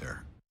Alert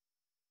Weather.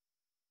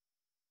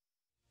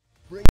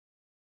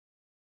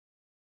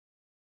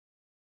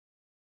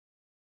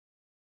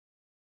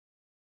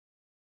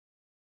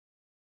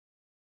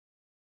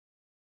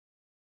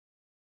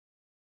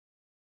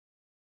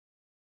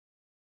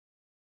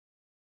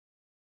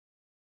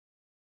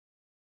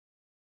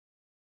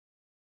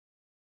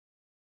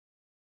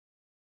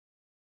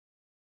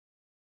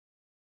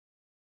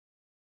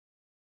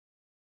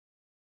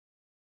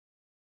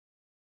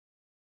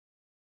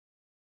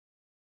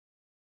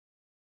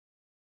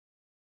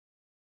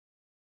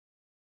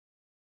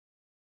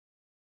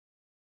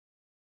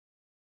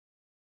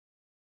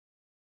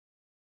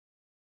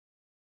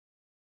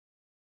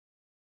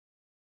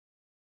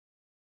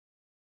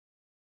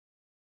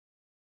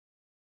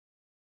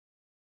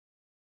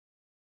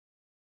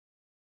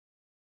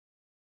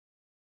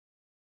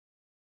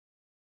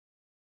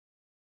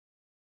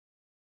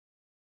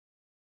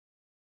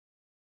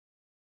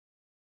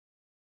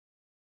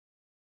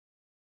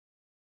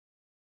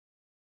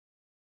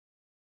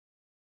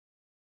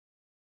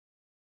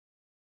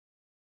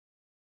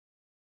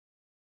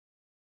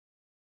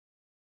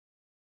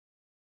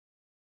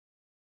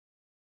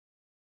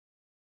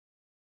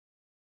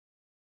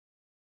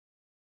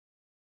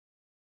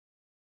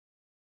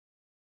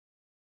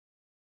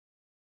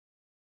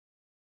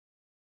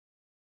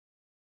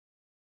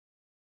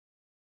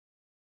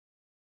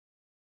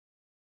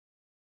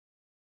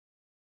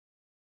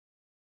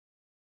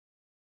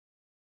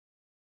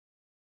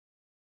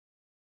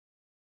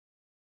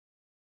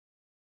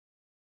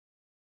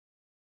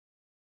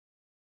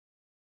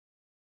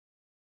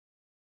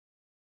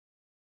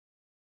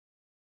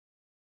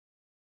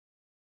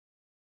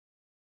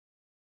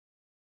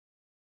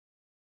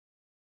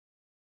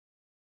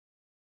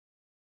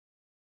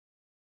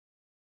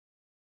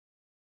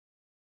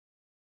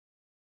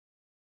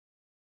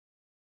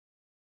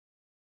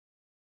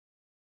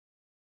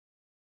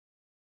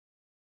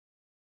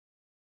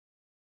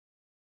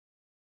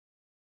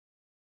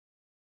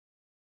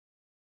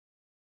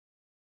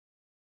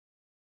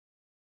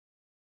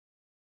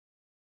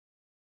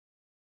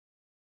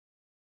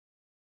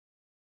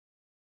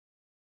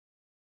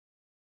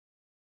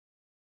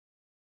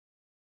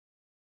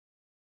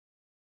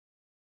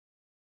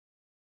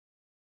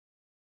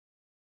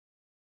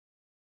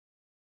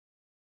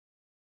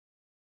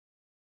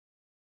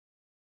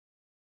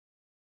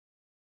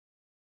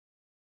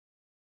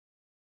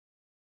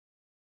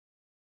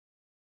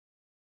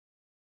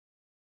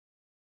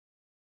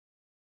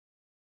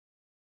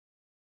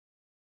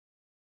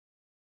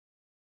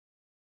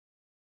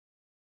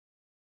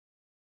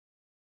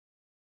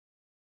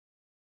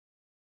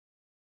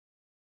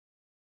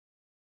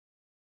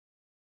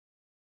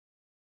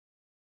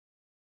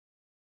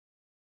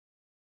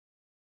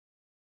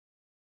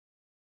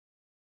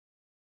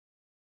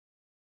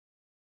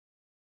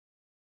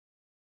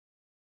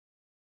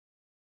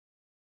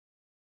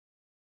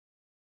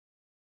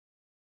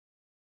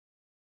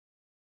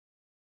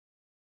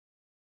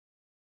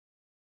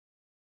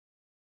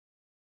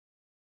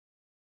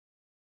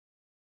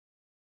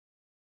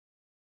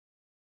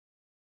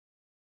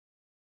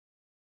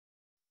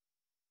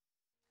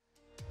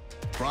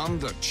 From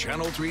the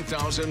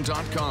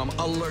Channel3000.com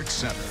Alert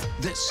Center,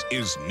 this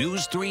is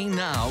News 3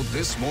 Now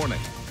this morning.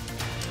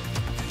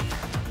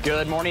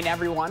 Good morning,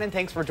 everyone, and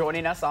thanks for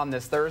joining us on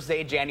this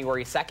Thursday,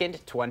 January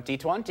 2nd,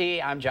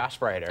 2020. I'm Josh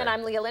Breiter. And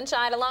I'm Leah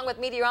Lynchide, along with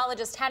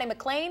meteorologist Hattie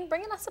McLean,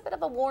 bringing us a bit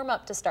of a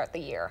warm-up to start the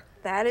year.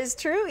 That is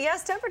true.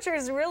 Yes,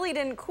 temperatures really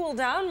didn't cool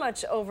down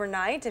much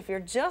overnight. If you're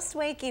just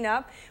waking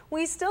up,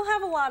 we still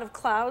have a lot of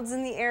clouds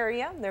in the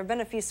area. There have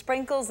been a few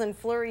sprinkles and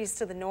flurries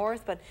to the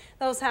north, but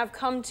those have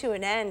come to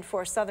an end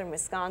for southern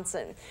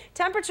Wisconsin.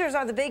 Temperatures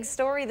are the big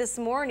story this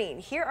morning.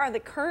 Here are the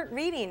current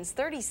readings: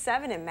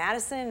 37 in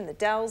Madison and the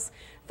Dells,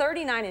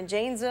 39 in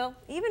Janesville,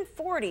 even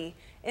 40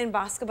 in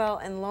Boscobel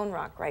and Lone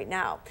Rock right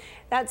now.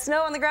 That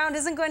snow on the ground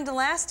isn't going to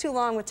last too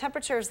long with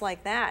temperatures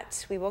like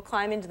that. We will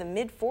climb into the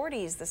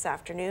mid-40s this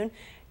afternoon.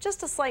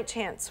 Just a slight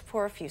chance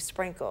for a few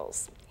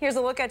sprinkles. Here's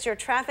a look at your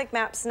traffic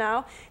maps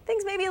now.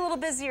 Things may be a little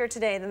busier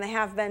today than they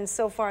have been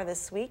so far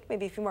this week.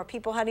 Maybe a few more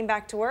people heading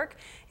back to work.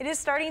 It is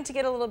starting to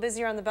get a little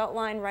busier on the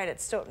Beltline right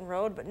at Stoughton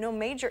Road, but no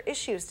major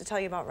issues to tell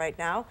you about right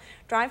now.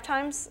 Drive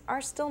times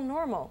are still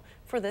normal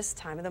for this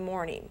time of the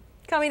morning.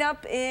 Coming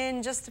up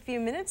in just a few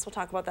minutes, we'll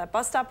talk about that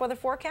bus stop weather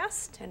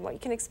forecast and what you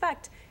can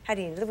expect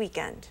heading into the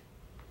weekend.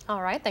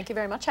 All right, thank you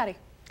very much, Hattie.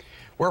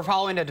 We're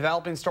following a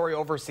developing story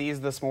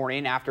overseas this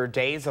morning after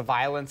days of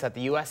violence at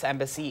the U.S.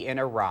 Embassy in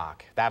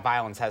Iraq. That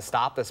violence has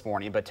stopped this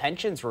morning, but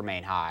tensions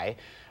remain high.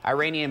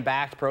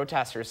 Iranian-backed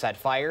protesters set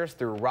fires,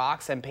 threw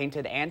rocks, and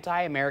painted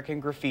anti-American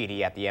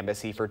graffiti at the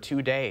embassy for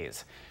 2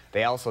 days.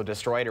 They also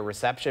destroyed a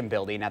reception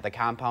building at the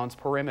compound's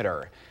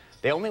perimeter.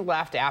 They only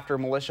left after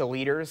militia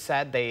leaders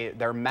said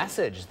their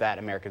message that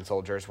American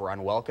soldiers were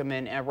unwelcome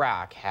in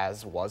Iraq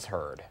was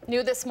heard.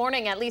 New this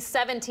morning, at least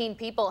 17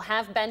 people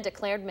have been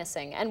declared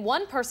missing, and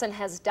one person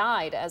has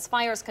died as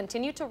fires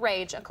continue to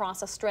rage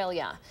across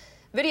Australia.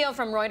 Video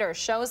from Reuters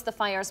shows the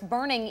fires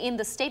burning in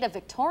the state of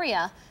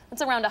Victoria.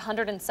 It's around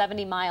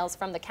 170 miles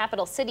from the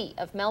capital city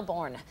of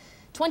Melbourne.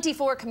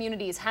 24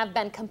 communities have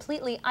been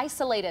completely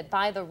isolated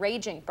by the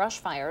raging brush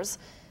fires.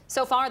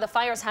 So far, the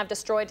fires have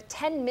destroyed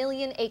 10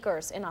 million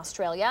acres in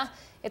Australia.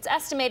 It's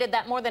estimated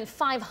that more than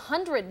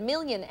 500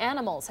 million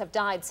animals have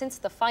died since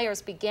the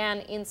fires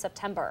began in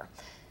September.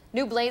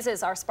 New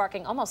blazes are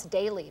sparking almost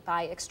daily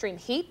by extreme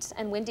heat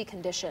and windy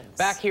conditions.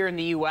 Back here in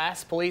the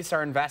U.S., police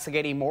are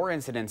investigating more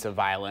incidents of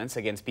violence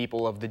against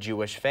people of the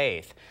Jewish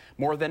faith.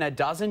 More than a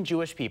dozen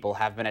Jewish people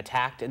have been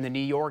attacked in the New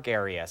York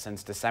area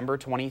since December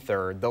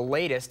 23rd, the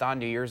latest on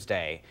New Year's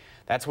Day.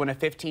 That's when a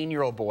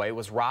 15-year-old boy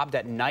was robbed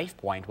at knife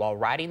point while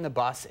riding the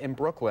bus in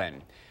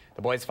Brooklyn.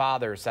 The boy's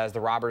father says the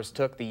robbers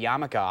took the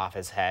yarmulke off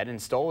his head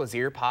and stole his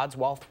ear pods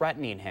while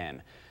threatening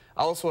him.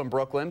 Also in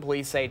Brooklyn,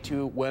 police say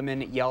 2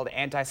 women yelled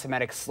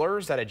anti-Semitic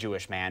slurs at a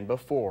Jewish man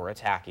before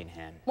attacking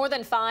him. More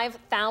than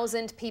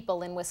 5,000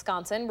 people in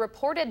Wisconsin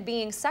reported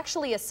being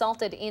sexually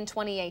assaulted in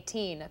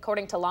 2018,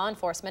 according to law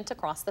enforcement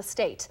across the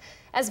state.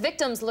 As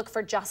victims look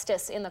for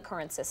justice in the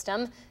current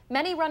system,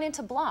 many run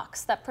into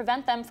blocks that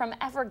prevent them from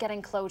ever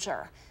getting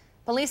closure.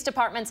 Police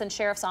departments and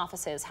sheriff's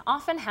offices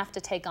often have to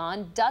take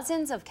on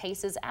dozens of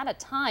cases at a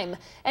time.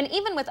 And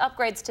even with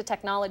upgrades to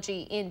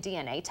technology in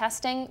DNA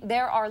testing,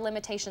 there are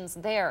limitations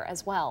there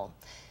as well.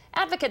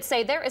 Advocates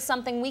say there is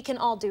something we can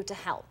all do to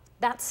help.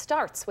 That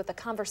starts with a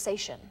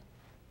conversation.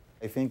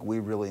 I think we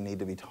really need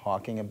to be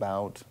talking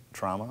about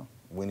trauma.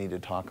 We need to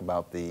talk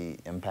about the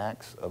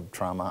impacts of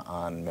trauma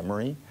on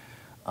memory,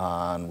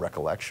 on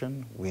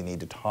recollection. We need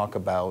to talk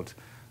about,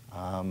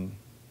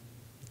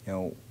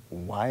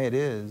 why it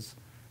is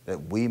that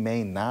we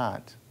may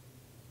not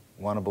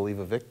want to believe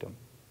a victim.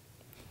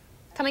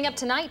 Coming up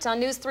tonight on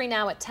News 3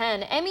 Now at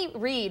 10, Emmy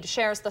Reed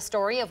shares the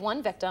story of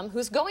one victim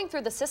who's going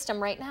through the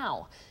system right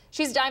now.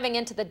 She's diving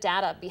into the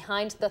data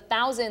behind the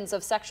thousands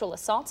of sexual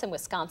assaults in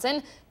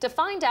Wisconsin to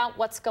find out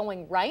what's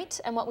going right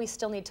and what we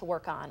still need to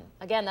work on.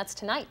 Again, that's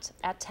tonight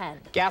at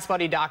 10.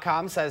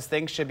 GasBuddy.com says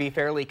things should be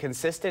fairly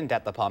consistent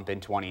at the pump in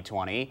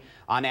 2020.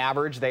 On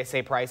average, they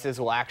say prices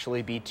will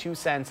actually be 2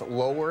 cents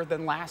lower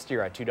than last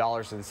year at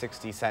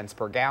 $2.60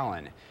 per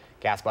gallon.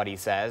 GasBuddy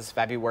says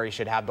February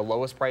should have the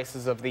lowest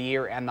prices of the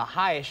year and the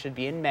highest should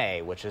be in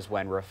May, which is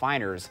when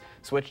refiners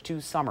switch to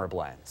summer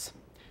blends.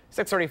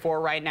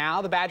 6:34 right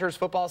now. The Badgers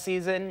football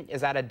season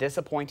is at a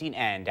disappointing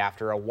end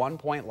after a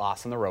 1-point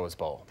loss in the Rose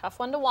Bowl. Tough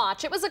one to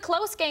watch. It was a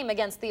close game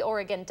against the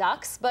Oregon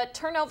Ducks, but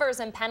turnovers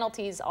and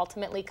penalties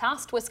ultimately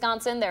cost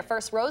Wisconsin their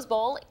first Rose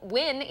Bowl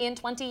win in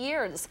 20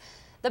 years.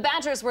 The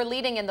Badgers were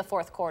leading in the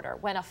fourth quarter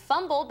when a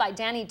fumble by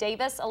Danny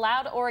Davis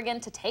allowed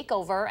Oregon to take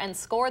over and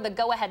score the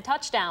go-ahead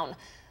touchdown.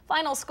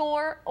 Final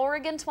score,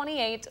 Oregon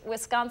 28,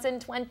 Wisconsin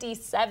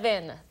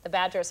 27. The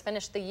Badgers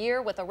finished the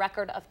year with a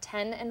record of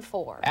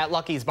 10-4. At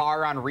Lucky's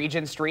Bar on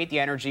Regent Street, the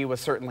energy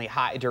was certainly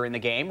high during the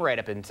game, right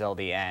up until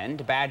the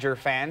end. Badger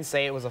fans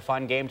say it was a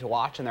fun game to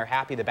watch, and they're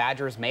happy the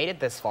Badgers made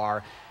it this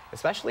far,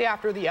 especially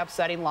after the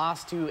upsetting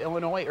loss to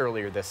Illinois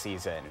earlier this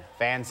season.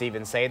 Fans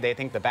even say they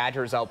think the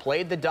Badgers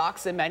outplayed the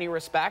Ducks in many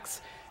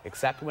respects,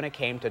 except when it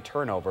came to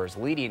turnovers,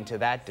 leading to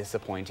that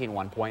disappointing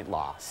 1-point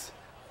loss.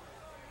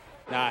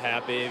 Not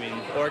happy. I mean,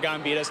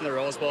 Oregon beat us in the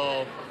Rose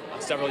Bowl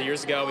several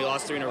years ago. We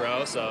lost 3 in a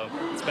row, so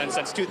it's been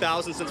since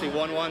 2000 since we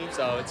won one,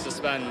 so it's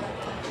just been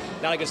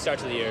not a good start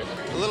to the year.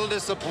 A little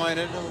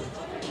disappointed,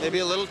 maybe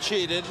a little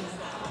cheated.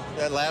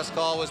 That last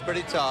call was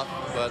pretty tough,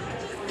 but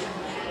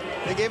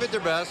they gave it their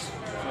best,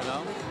 you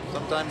know.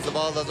 Sometimes the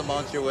ball doesn't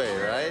bounce your way,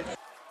 right?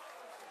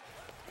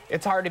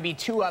 It's hard to be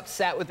too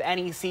upset with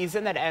any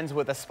season that ends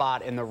with a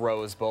spot in the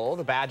Rose Bowl.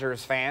 The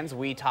Badgers fans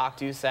we talked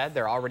to said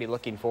they're already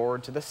looking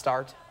forward to the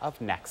start of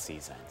next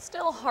season.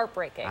 Still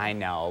heartbreaking. I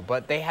know,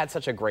 but they had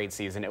such a great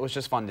season. It was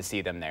just fun to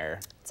see them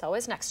there. It's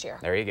always next year.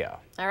 There you go.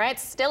 All right,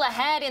 still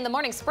ahead in the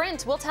morning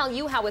sprint, we'll tell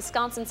you how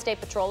Wisconsin State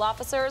Patrol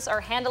officers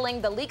are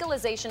handling the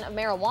legalization of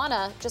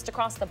marijuana just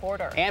across the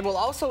border. And we'll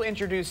also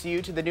introduce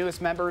you to the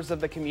newest members of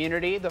the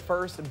community, the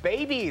first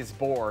babies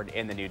born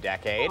in the new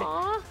decade.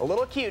 Aww. A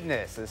little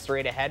cuteness is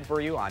straight ahead for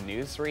you on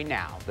News 3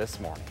 Now this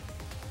morning.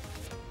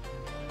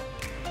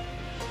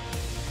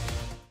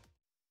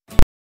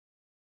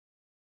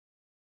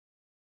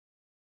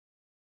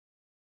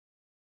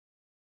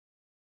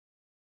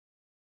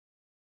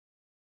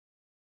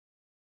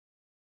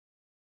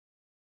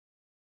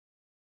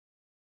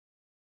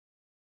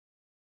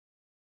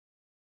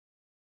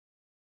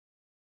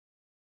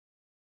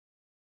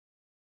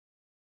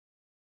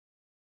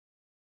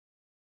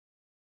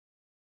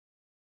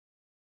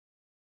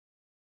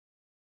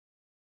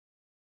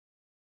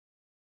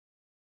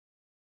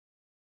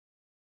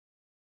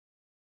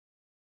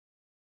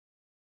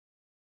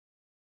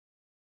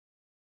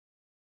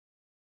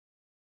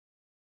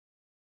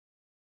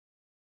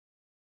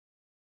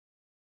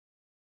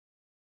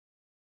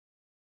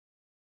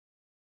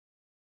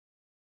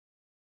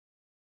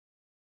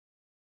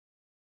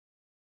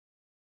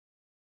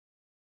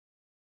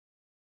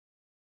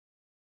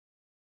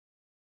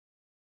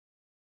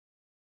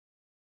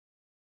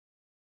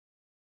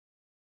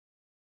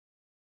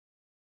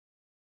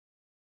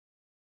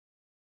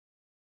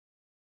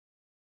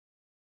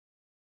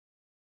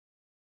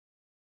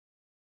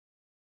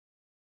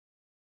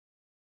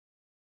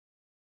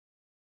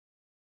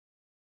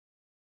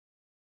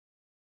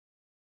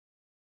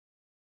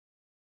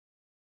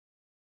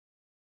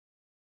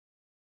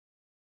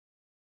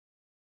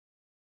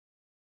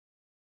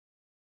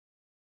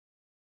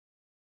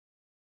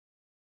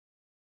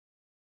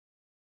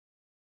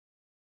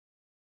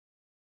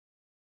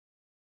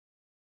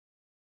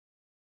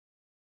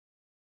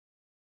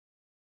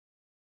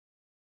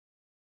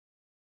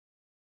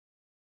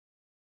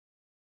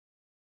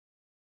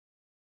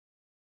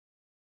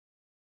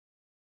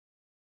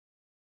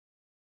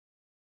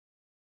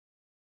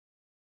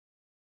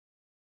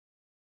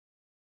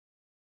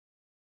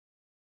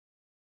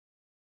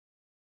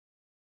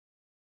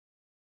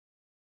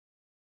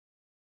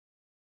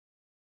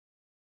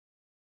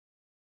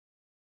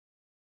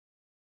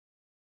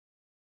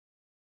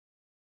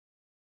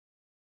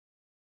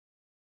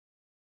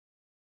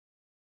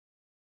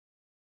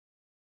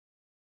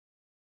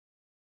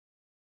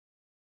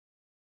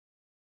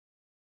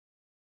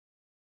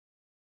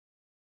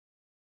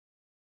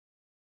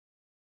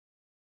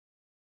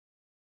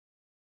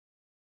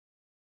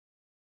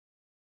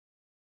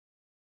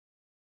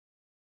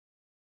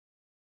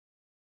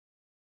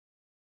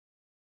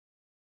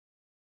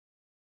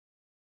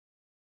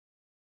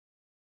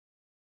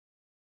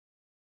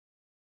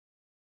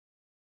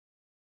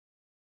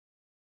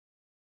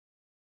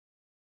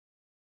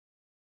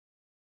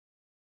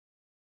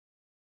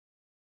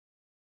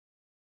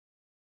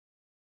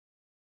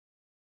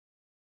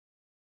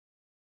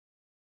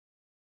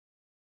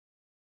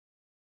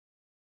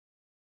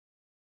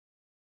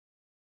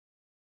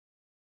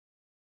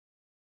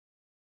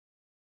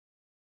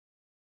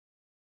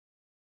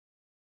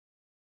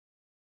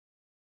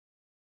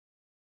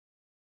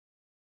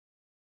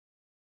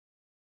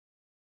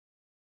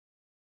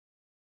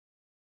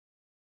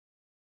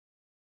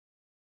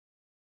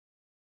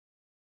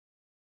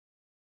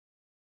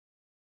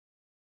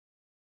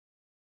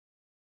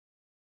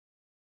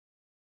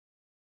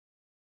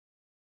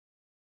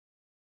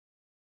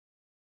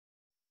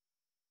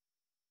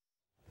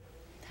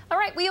 All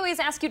right, we always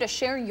ask you to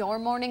share your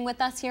morning with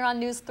us here on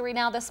News 3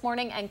 Now this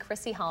morning, and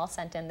Chrissy Hall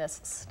sent in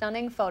this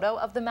stunning photo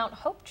of the Mount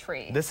Hope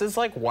tree. This is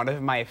like one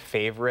of my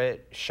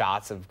favorite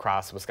shots of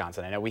across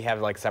Wisconsin. I know we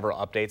have like several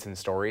updates and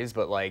stories,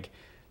 but like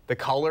the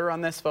color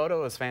on this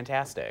photo is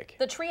fantastic.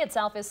 The tree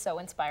itself is so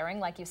inspiring.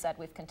 Like you said,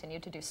 we've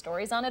continued to do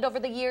stories on it over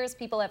the years.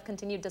 People have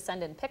continued to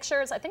send in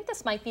pictures. I think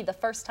this might be the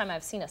first time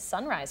I've seen a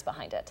sunrise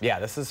behind it. Yeah,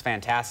 this is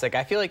fantastic.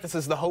 I feel like this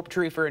is the hope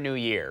tree for a new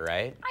year,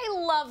 right? I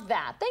love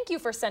that. Thank you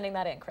for sending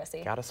that in,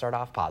 Chrissy. Got to start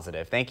off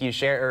positive. Thank you,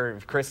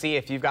 Chrissy.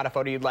 If you've got a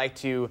photo you'd like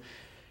to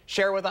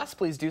share with us,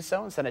 please do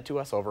so and send it to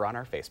us over on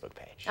our Facebook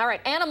page. All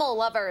right, animal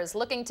lovers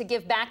looking to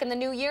give back in the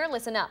new year,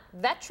 listen up.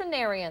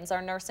 Veterinarians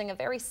are nursing a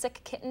very sick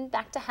kitten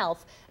back to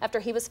health after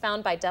he was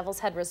found by Devil's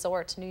Head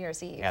Resort New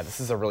Year's Eve. Yeah, this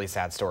is a really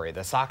sad story.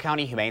 The Sauk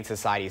County Humane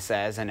Society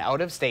says an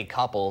out-of-state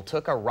couple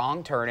took a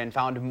wrong turn and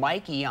found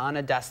Mikey on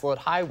a desolate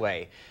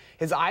highway.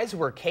 His eyes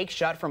were caked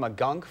shut from a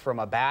gunk from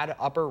a bad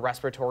upper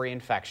respiratory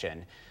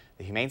infection. The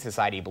The Humane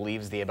Society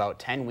believes the about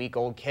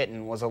 10-week-old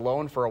kitten was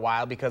alone for a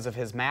while because of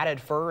his matted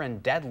fur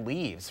and dead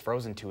leaves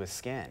frozen to his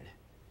skin.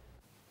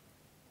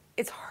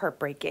 It's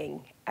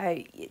heartbreaking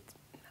to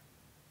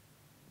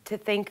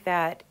think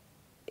that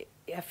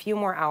a few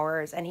more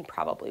hours and he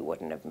probably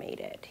wouldn't have made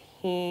it.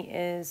 He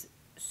is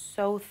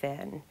so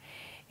thin,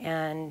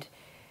 and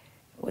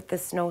with the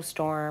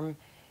snowstorm,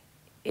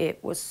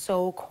 it was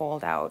so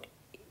cold out.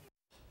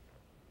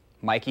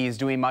 Mikey is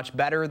doing much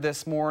better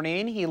this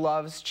morning. He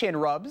loves chin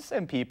rubs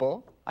and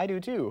people. I do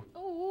too.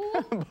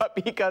 But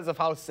because of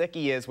how sick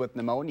he is with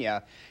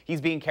pneumonia, he's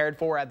being cared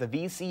for at the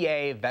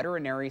VCA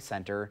Veterinary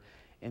Center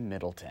in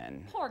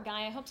Middleton. Poor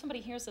guy. I hope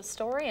somebody hears his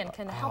story and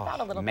can help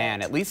out a little bit.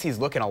 Man, at least he's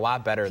looking a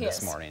lot better He this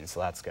is. morning,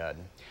 so that's good.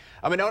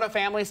 A Monona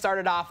family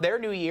started off their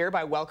new year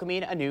by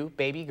welcoming a new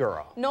baby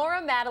girl.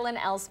 Nora Madeline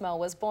Elsmo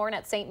was born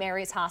at St.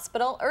 Mary's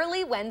Hospital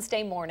early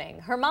Wednesday morning.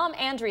 Her mom,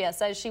 Andrea,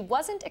 says she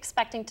wasn't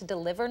expecting to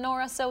deliver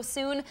Nora so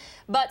soon,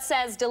 but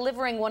says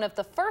delivering one of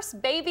the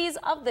first babies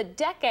of the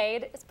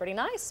decade is pretty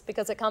nice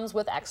because it comes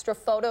with extra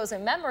photos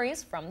and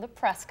memories from the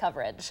press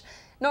coverage.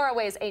 Nora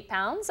weighs 8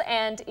 pounds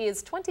and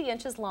is 20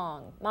 inches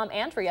long. Mom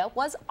Andrea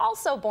was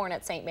also born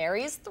at St.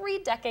 Mary's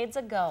 3 decades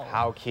ago.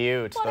 How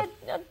cute. What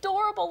an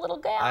adorable little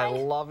guy. I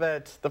love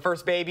it. The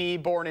first baby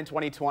born in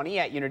 2020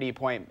 at Unity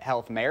Point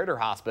Health Meriter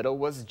Hospital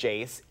was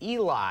Jace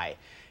Eli.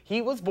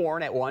 He was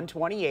born at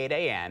 1:28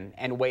 a.m.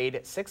 and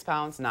weighed 6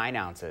 pounds 9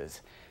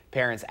 ounces.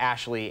 Parents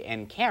Ashley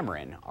and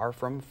Cameron are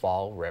from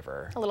Fall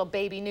River. A little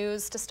baby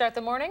news to start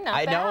the morning. Not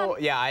I bad. know,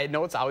 yeah, I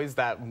know it's always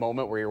that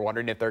moment where you're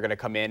wondering if they're going to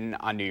come in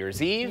on New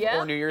Year's Eve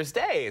or New Year's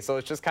Day. So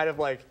it's just kind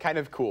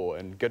of cool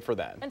and good for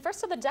them. And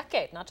first of the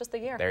decade, not just the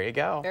year. There you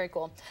go. Very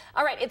cool.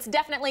 All right, it's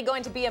definitely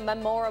going to be a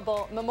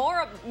memorable New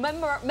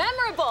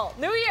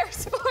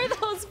Year's for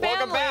those families.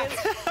 Welcome back.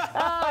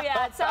 Oh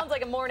yeah, it sounds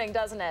like a morning,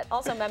 doesn't it?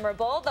 Also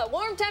memorable, the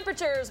warm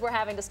temperatures we're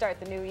having to start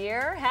the new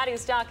year.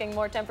 Hattie's talking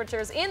more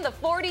temperatures in the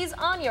 40s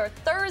on your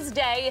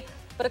Thursday,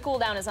 but a cool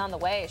down is on the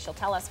way. She'll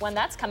tell us when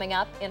that's coming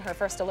up in her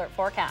First Alert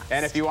forecast.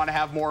 And if you want to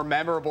have more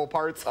memorable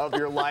parts of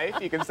your life,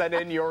 you can send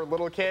in your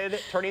little kid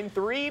turning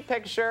 3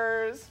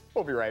 pictures.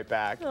 We'll be right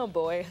back. Oh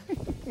boy.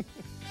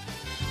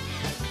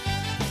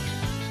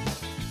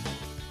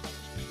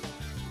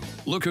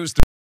 Look who's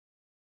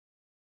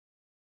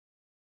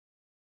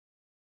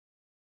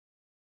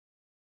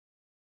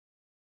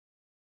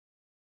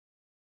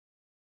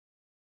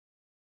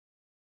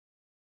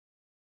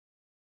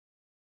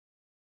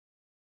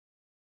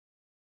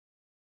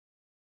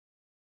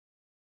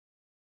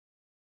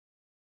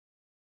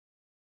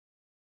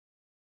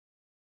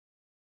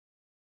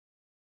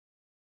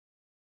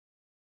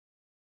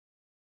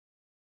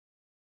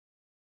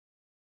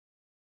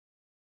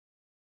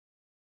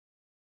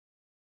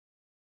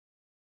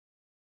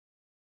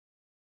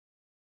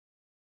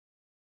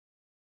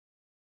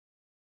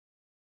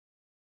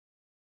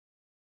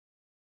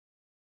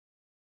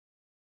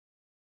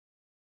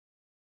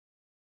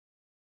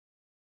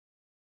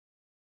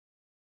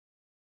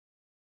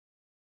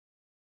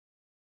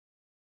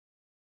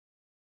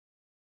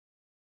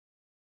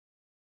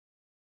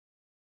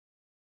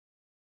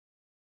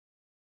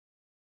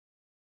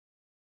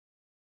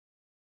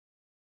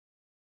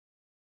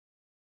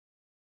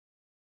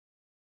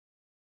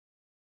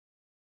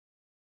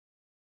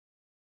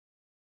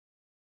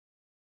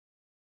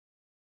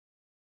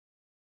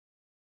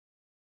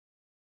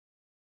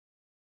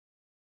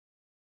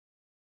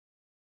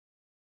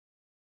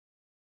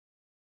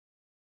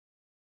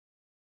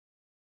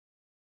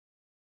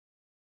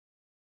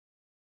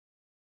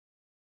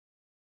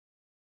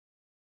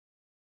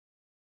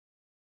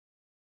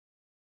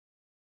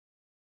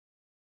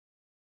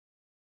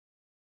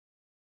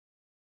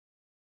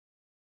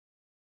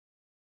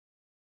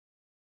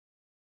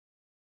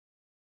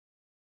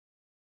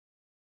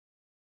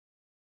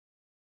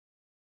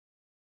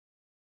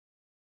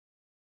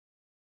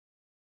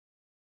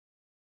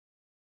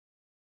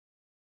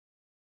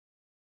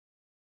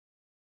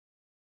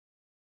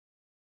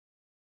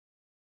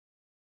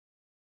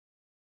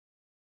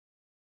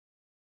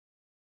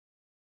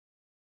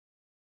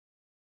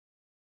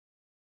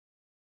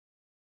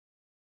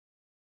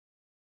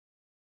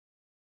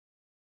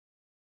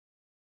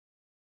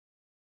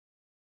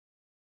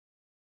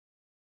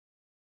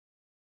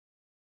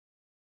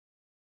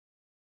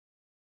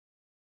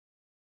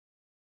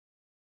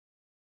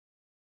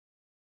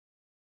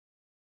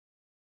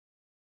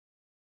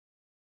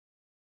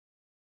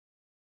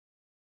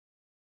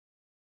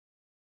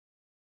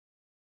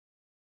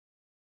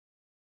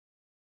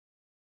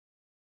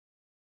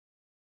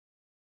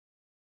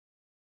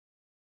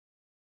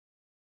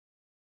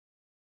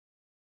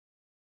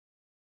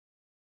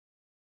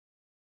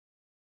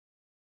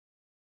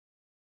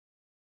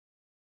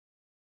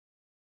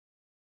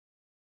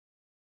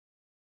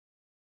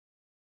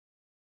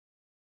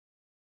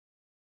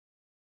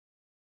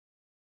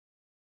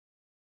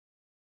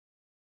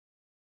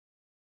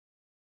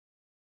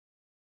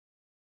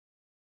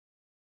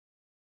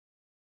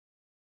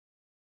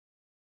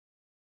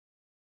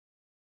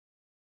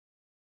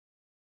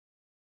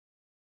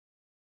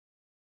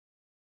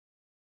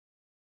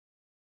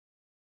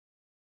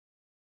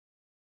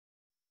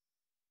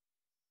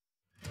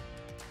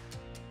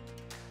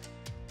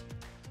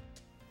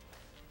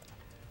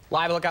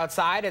Live look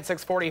outside at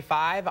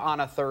 6:45 on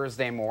a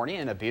Thursday morning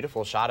and a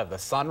beautiful shot of the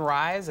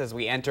sunrise as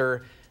we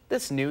enter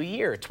this new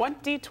year,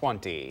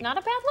 2020. Not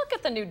a bad look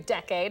at the new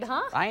decade,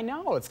 huh? I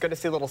know. It's good to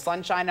see a little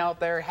sunshine out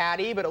there,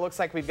 Hattie, but it looks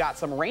like we've got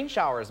some rain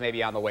showers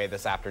maybe on the way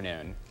this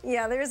afternoon.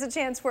 Yeah, there's a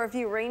chance for a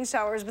few rain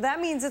showers, but that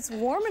means it's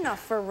warm enough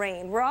for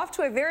rain. We're off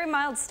to a very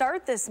mild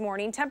start this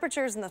morning.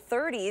 Temperatures in the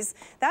 30s.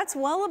 That's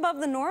well above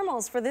the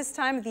normals for this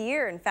time of the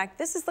year. In fact,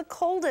 this is the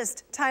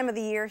coldest time of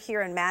the year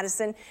here in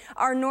Madison.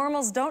 Our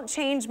normals don't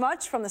change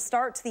much from the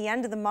start to the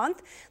end of the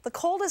month. The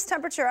coldest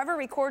temperature ever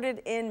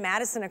recorded in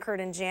Madison occurred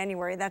in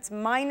January. That's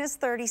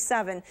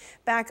 -37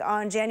 back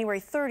on January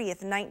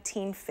 30th,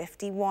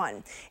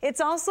 1951.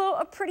 It's also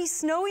a pretty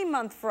snowy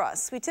month for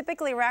us. We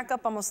typically rack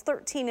up almost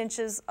 13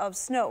 inches of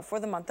snow for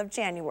the month of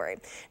January.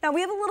 Now,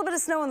 we have a little bit of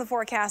snow in the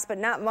forecast, but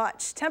not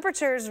much.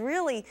 Temperatures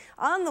really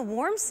on the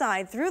warm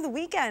side through the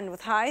weekend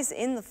with highs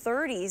in the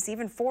 30s,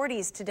 even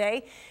 40s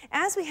today.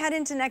 As we head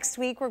into next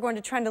week, we're going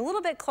to trend a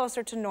little bit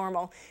closer to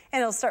normal,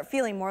 and it'll start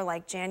feeling more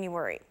like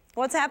January.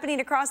 What's happening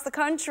across the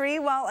country?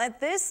 Well, at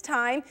this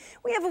time,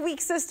 we have a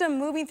weak system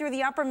moving through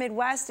the upper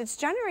Midwest. It's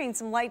generating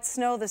some light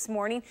snow this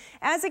morning.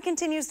 As it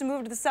continues to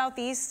move to the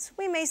southeast,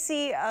 we may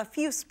see a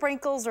few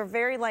sprinkles or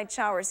very light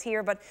showers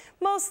here, but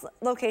most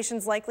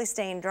locations likely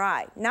staying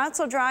dry. Not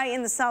so dry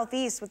in the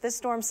southeast with this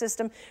storm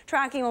system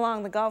tracking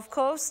along the Gulf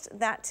Coast.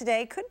 That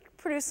today could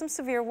produce some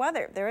severe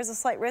weather. There is a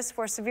slight risk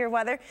for severe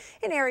weather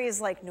in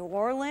areas like New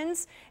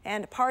Orleans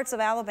and parts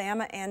of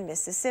Alabama and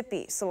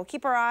Mississippi. So we'll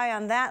keep our eye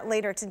on that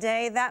later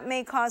today. That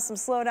may cause some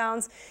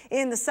slowdowns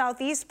in the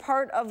southeast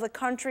part of the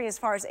country as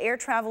far as air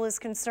travel is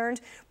concerned.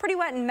 Pretty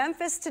wet in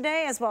Memphis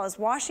today as well as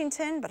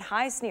Washington, but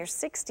highs near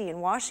 60 in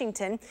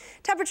Washington.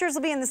 Temperatures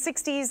will be in the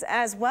 60s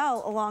as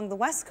well along the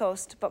west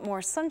coast, but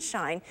more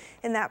sunshine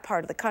in that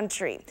part of the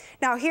country.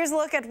 Now here's a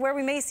look at where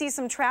we may see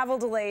some travel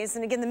delays.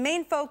 And again, the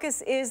main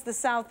focus is the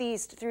southeast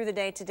through the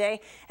day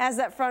today. As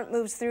that front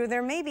moves through,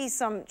 there may be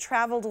some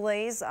travel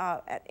delays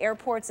at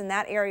airports in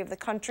that area of the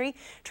country.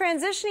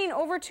 Transitioning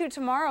over to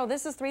tomorrow,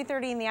 this is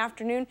 3:30 in the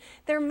afternoon.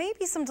 There may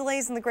be some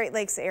delays in the Great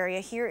Lakes area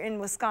here in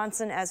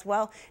Wisconsin as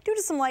well due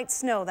to some light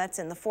snow that's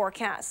in the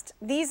forecast.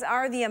 These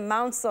are the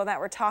amounts, though, that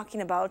we're talking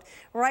about.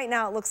 Right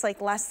now, it looks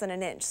like less than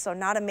an inch, so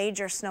not a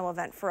major snow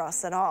event for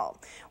us at all.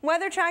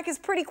 Weather track is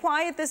pretty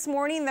quiet this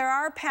morning. There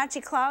are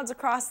patchy clouds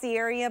across the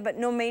area, but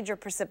no major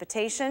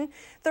precipitation.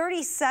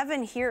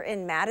 37 here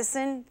in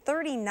Madison,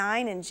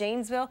 39 in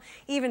Janesville,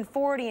 even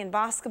 40 in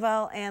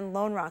Boscoville and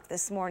Lone Rock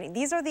this morning.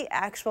 These are the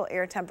actual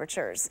air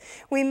temperatures.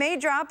 We may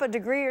drop a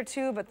degree or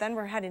two, but then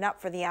we're heading up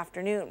for the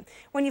afternoon.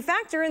 When you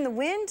factor in the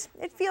wind,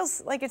 it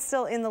feels like it's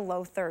still in the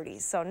low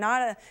 30s, so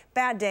not a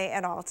bad day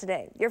at all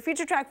today. Your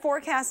Future Track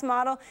forecast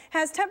model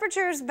has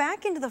temperatures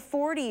back into the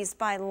 40s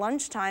by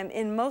lunchtime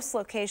in most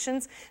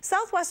locations.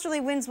 Southwesterly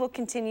winds will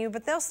continue,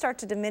 but they'll start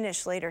to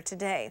diminish later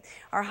today.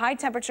 Our high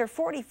temperature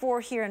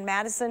 44 here in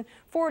Madison,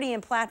 40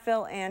 in Platteville,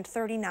 and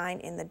 39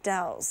 in the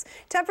Dells.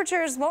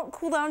 Temperatures won't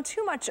cool down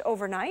too much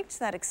overnight.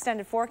 That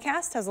extended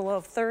forecast has a low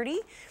of 30.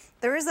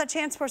 There is a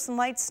chance for some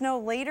light snow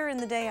later in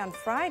the day on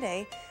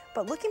Friday,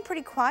 but looking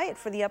pretty quiet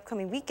for the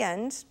upcoming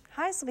weekend.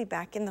 Highs will be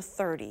back in the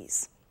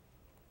 30s.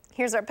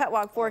 Here's our pet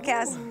walk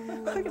forecast.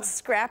 Look at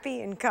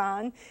Scrappy and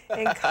Con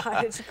in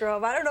Cottage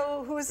Grove. I don't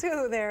know who's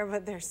who there,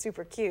 but they're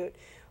super cute.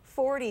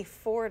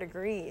 44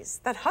 degrees.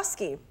 That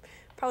husky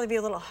probably be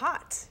a little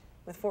hot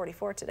with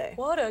 44 today.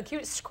 What a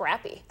cute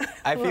Scrappy.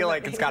 I feel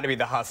like it's got to be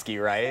the husky,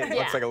 right? Yeah.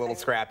 Looks like a little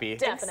Scrappy.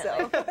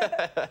 Definitely.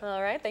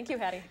 All right, thank you,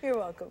 Hattie. You're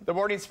welcome. The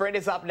morning sprint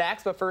is up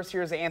next, but first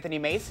here's Anthony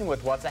Mason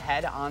with what's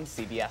ahead on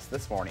CBS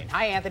this morning.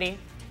 Hi, Anthony.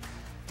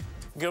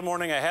 Good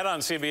morning. Ahead on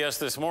CBS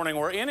this morning,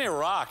 we're in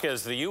Iraq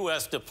as the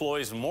U.S.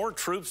 deploys more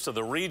troops to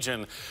the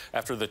region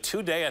after the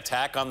two-day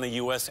attack on the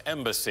U.S.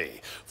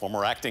 Embassy.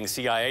 Former acting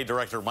CIA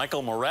Director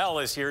Michael Morrell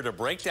is here to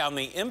break down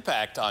the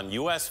impact on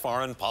U.S.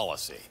 foreign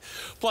policy.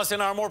 Plus, in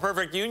our More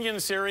Perfect Union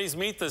series,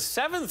 meet the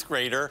 7th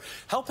grader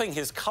helping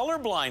his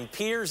colorblind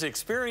peers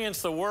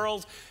experience the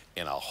world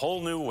in a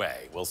whole new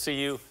way. We'll see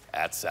you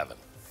at 7.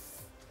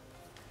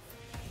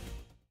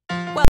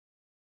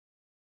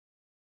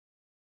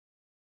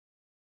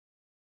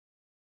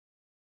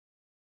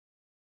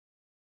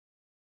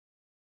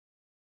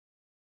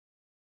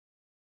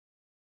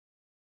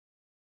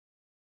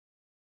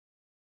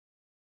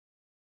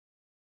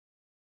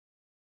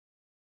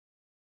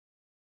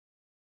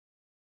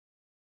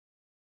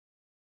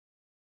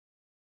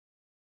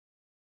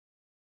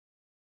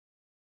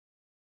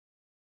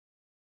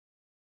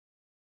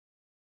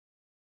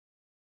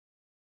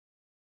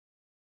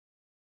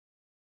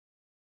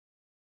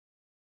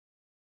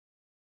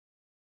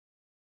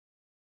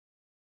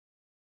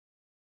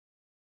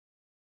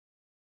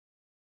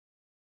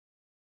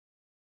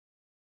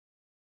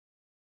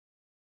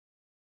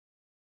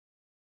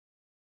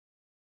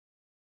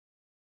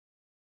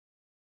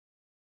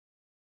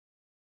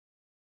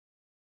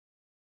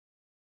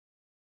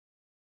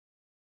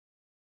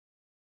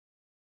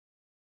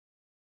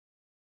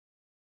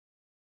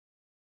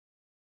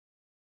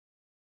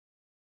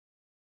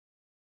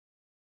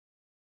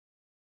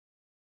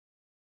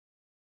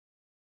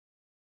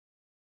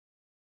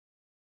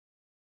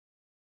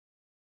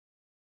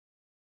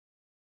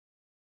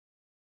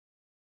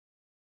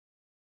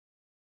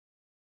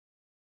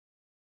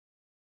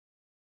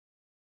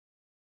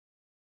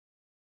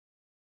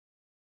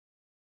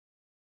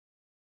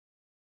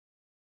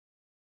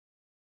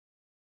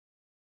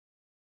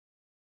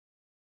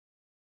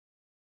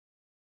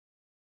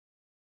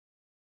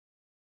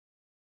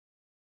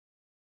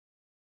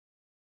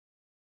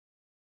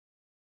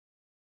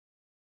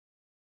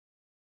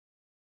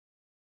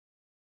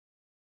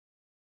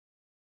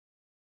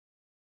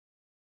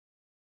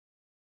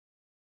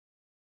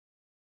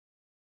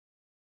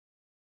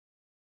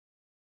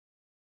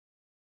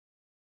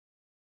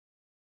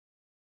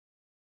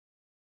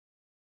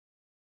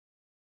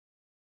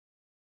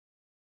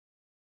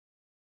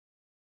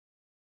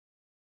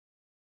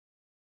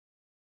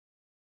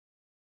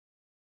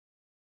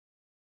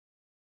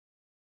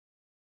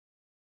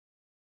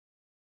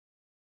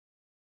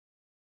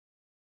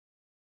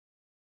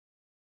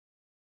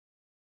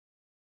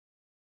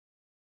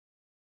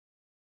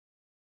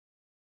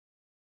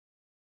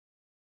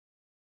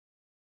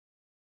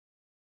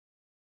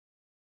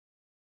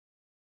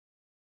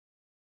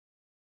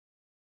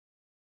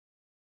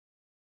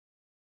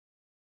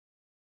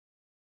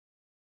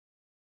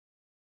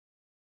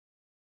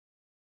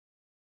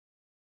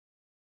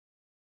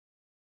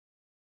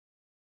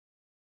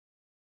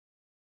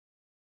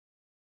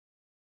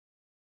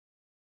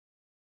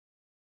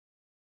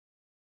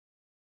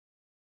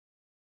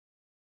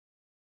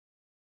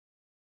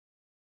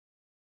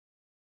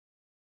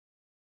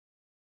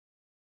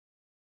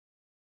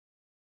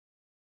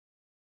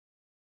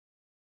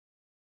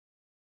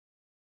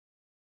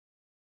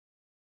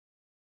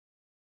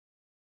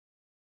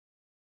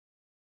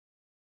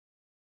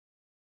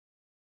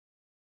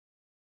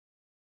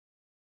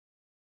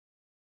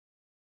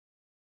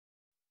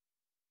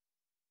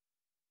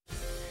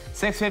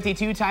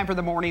 6:52, time for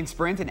the morning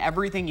sprint and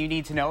everything you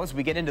need to know as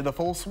we get into the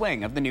full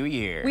swing of the new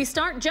year. We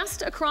start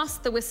just across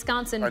the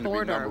Wisconsin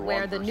border,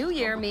 where the new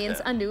year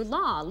means a new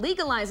law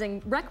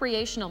legalizing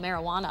recreational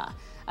marijuana.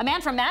 A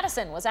man from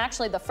Madison was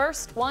actually the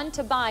first one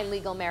to buy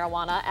legal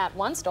marijuana at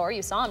one store.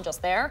 You saw him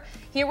just there.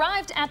 He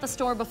arrived at the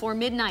store before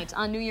midnight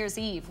on New Year's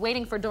Eve,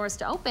 waiting for doors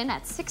to open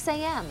at 6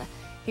 a.m.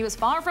 He was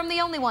far from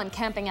the only one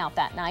camping out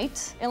that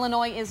night.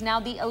 Illinois is now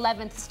the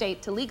 11th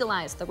state to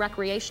legalize the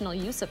recreational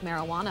use of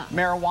marijuana.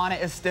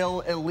 Marijuana is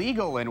still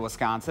illegal in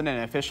Wisconsin,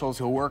 and officials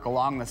who work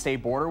along the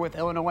state border with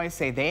Illinois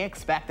say they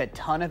expect a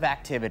ton of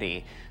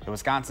activity. The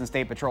Wisconsin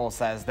State Patrol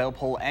says they'll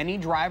pull any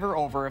driver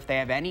over if they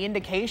have any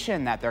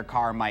indication that their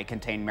car might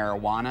contain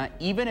marijuana,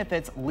 even if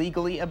it's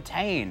legally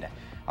obtained.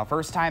 A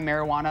first-time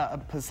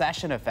marijuana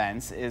possession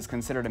offense is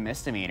considered a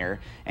misdemeanor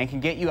and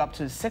can get you up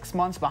to 6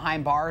 months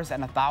behind bars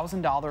and a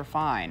 $1,000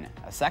 fine.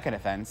 A second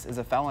offense is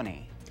a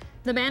felony.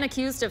 The man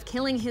accused of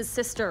killing his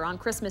sister on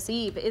Christmas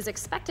Eve is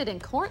expected in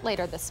court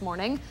later this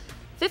morning.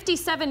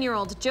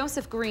 57-year-old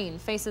Joseph Green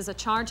faces a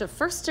charge of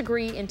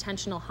first-degree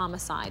intentional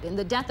homicide in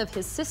the death of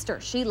his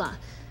sister, Sheila.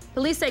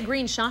 Police say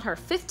Green shot her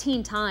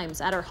 15 times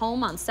at her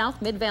home on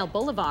South Midvale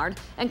Boulevard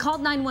and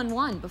called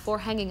 911 before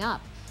hanging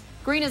up.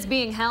 Green is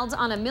being held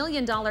on a $1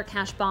 million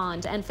cash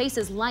bond and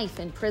faces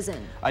life in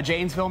prison. A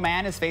Janesville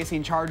man is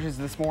facing charges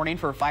this morning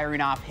for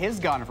firing off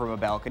his gun from a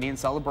balcony in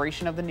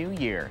celebration of the new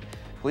year.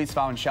 Police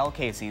found shell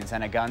casings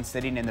and a gun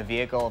sitting in the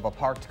vehicle of a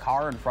parked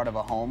car in front of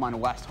a home on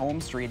West Home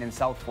Street and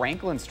South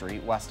Franklin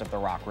Street west of the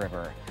Rock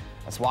River.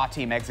 A SWAT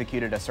team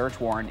executed a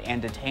search warrant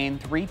and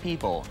detained 3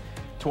 people.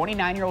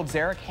 29-year-old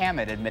Zarek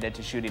Hammett admitted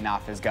to shooting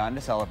off his gun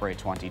to celebrate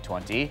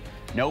 2020.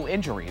 No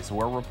injuries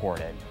were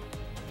reported.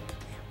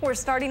 We're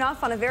starting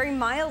off on a very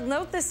mild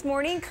note this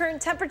morning.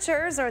 Current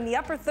temperatures are in the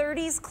upper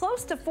 30s,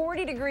 close to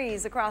 40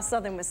 degrees across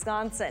southern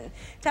Wisconsin.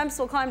 Temps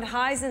will climb to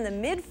highs in the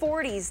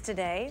mid-40s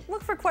today.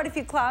 Look for quite a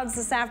few clouds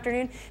this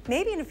afternoon,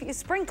 maybe in a few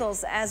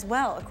sprinkles as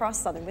well across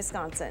southern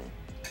Wisconsin.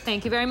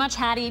 Thank you very much,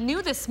 Hattie.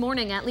 New this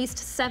morning, at least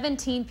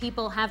 17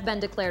 people have been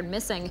declared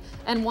missing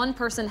and 1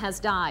 person has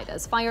died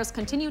as fires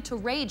continue to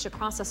rage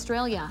across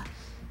Australia.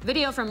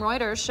 Video from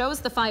Reuters shows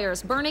the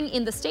fires burning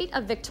in the state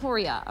of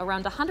Victoria,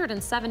 around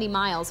 170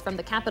 miles from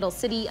the capital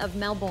city of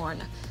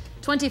Melbourne.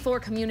 24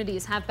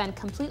 communities have been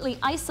completely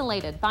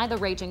isolated by the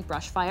raging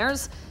brush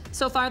fires.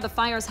 So far, the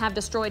fires have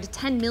destroyed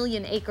 10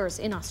 million acres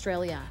in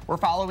Australia. We're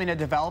following a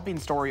developing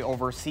story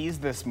overseas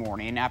this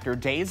morning after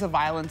days of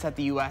violence at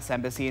the U.S.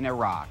 Embassy in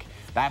Iraq.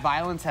 That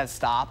violence has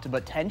stopped,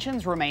 but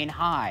tensions remain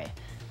high.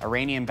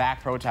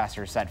 Iranian-backed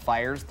protesters set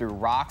fires through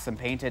rocks and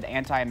painted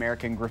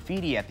anti-American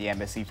graffiti at the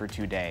embassy for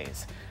 2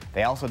 days.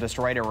 They also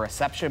destroyed a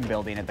reception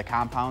building at the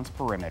compound's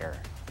perimeter.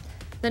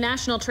 The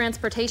National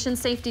Transportation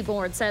Safety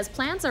Board says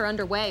plans are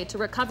underway to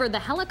recover the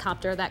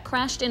helicopter that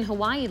crashed in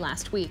Hawaii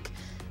last week.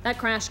 That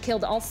crash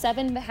killed all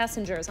 7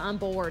 passengers on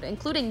board,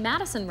 including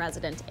Madison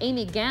resident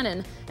Amy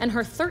Gannon and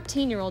her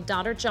 13-year-old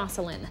daughter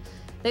Jocelyn.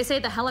 They say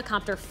the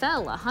helicopter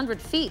fell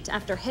 100 feet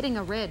after hitting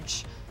a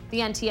ridge. The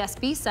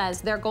NTSB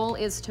says their goal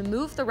is to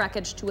move the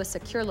wreckage to a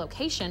secure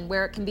location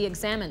where it can be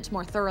examined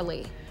more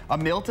thoroughly. A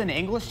Milton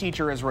English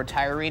teacher is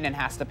retiring and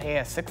has to pay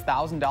a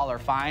 $6,000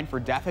 fine for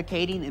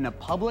defecating in a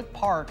public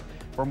park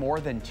for more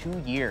than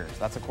 2 years.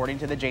 That's according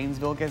to the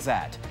Janesville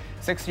Gazette.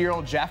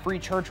 60-year-old Jeffrey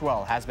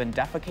Churchwell has been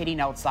defecating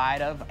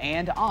outside of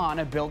and on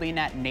a building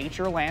at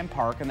Natureland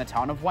Park in the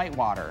town of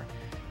Whitewater.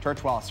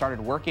 Churchwell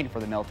started working for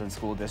the Milton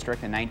School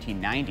District in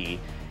 1990.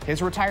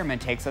 His retirement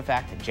takes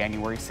effect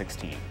January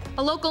 16th.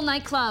 A local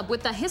nightclub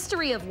with a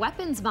history of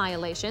weapons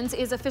violations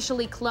is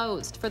officially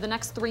closed for the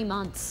next 3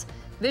 months.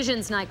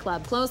 Visions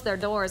nightclub closed their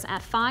doors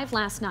at 5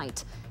 last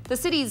night. The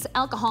city's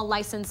Alcohol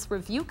License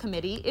Review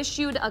Committee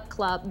issued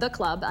the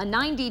club a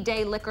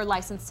 90-day liquor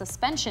license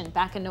suspension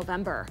back in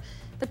November.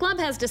 The club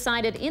has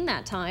decided in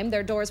that time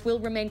their doors will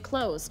remain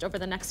closed over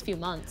the next few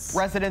months.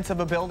 Residents of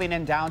a building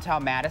in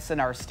downtown Madison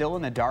are still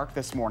in the dark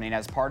this morning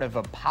as part of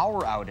a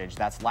power outage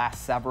that's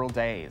last several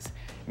days.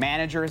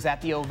 Managers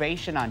at the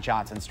Ovation on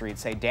Johnson Street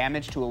say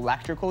damage to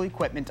electrical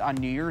equipment on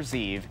New Year's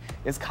Eve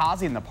is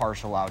causing the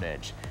partial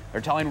outage. They're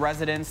telling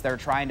residents they're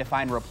trying to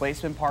find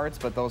replacement parts,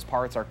 but those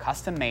parts are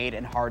custom made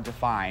and hard to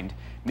find,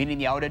 meaning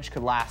the outage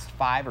could last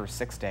 5 or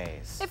 6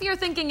 days. If you're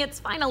thinking it's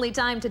finally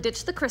time to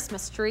ditch the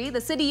Christmas tree, the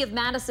city of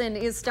Madison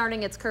is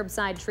starting its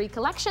curbside tree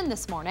collection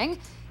this morning.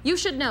 You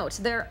should note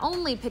they're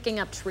only picking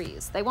up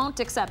trees. They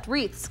won't accept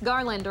wreaths,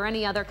 garland, or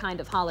any other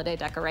kind of holiday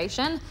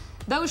decoration.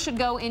 Those should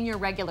go in your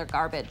regular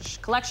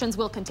garbage. Collections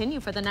will continue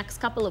for the next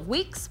couple of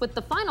weeks, with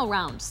the final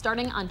round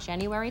starting on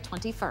January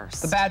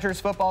 21st. The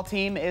Badgers football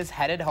team is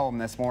headed home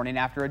this morning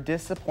after a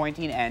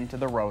disappointing end to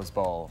the Rose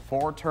Bowl.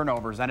 4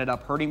 turnovers ended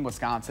up hurting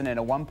Wisconsin in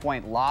a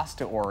 1-point loss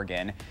to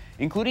Oregon,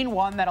 including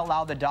one that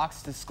allowed the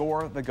Ducks to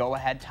score the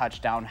go-ahead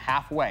touchdown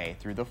halfway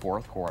through the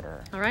 4th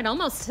quarter. All right,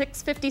 almost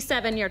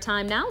 6:57 your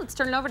time now. Let's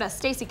turn it over to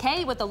Stacey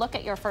K with a look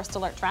at your first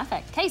alert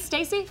traffic. Hey,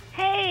 Stacey.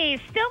 Hey,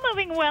 still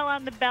moving well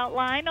on the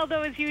Beltline,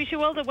 although as usual,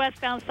 the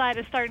westbound side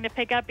is starting to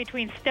pick up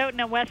between Stoughton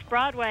and West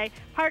Broadway.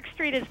 Park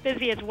Street is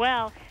busy as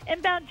well.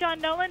 Inbound John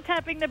Nolan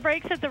tapping the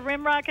brakes at the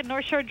Rimrock and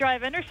North Shore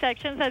Drive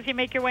intersections as you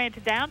make your way into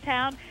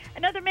downtown.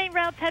 And other main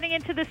routes heading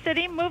into the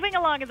city, moving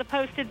along at the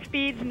posted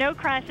speeds, no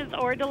crashes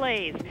or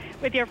delays.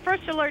 With your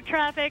first alert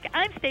traffic,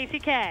 I'm Stacy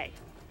Kay.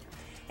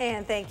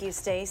 And thank you,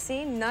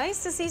 Stacy.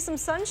 Nice to see some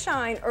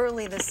sunshine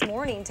early this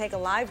morning. Take a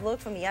live look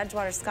from the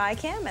Edgewater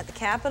Skycam at the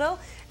Capitol.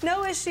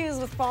 No issues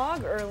with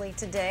fog early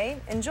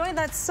today. Enjoy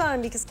that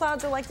sun because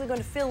clouds are likely going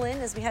to fill in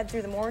as we head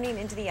through the morning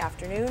into the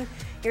afternoon.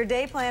 Your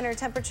day planner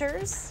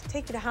temperatures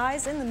take you to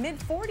highs in the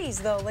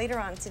mid-40s, though, later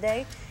on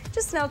today.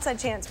 Just an outside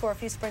chance for a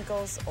few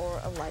sprinkles or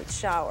a light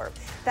shower.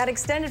 That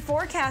extended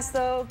forecast,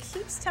 though,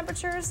 keeps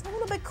temperatures a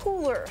little bit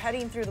cooler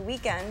heading through the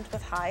weekend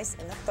with highs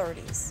in the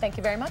 30s. Thank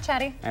you very much,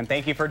 Addie. And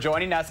thank you for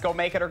joining us. Go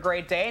make it a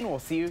great day, and we'll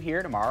see you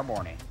here tomorrow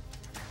morning.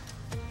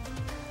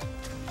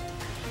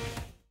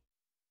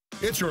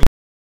 It's your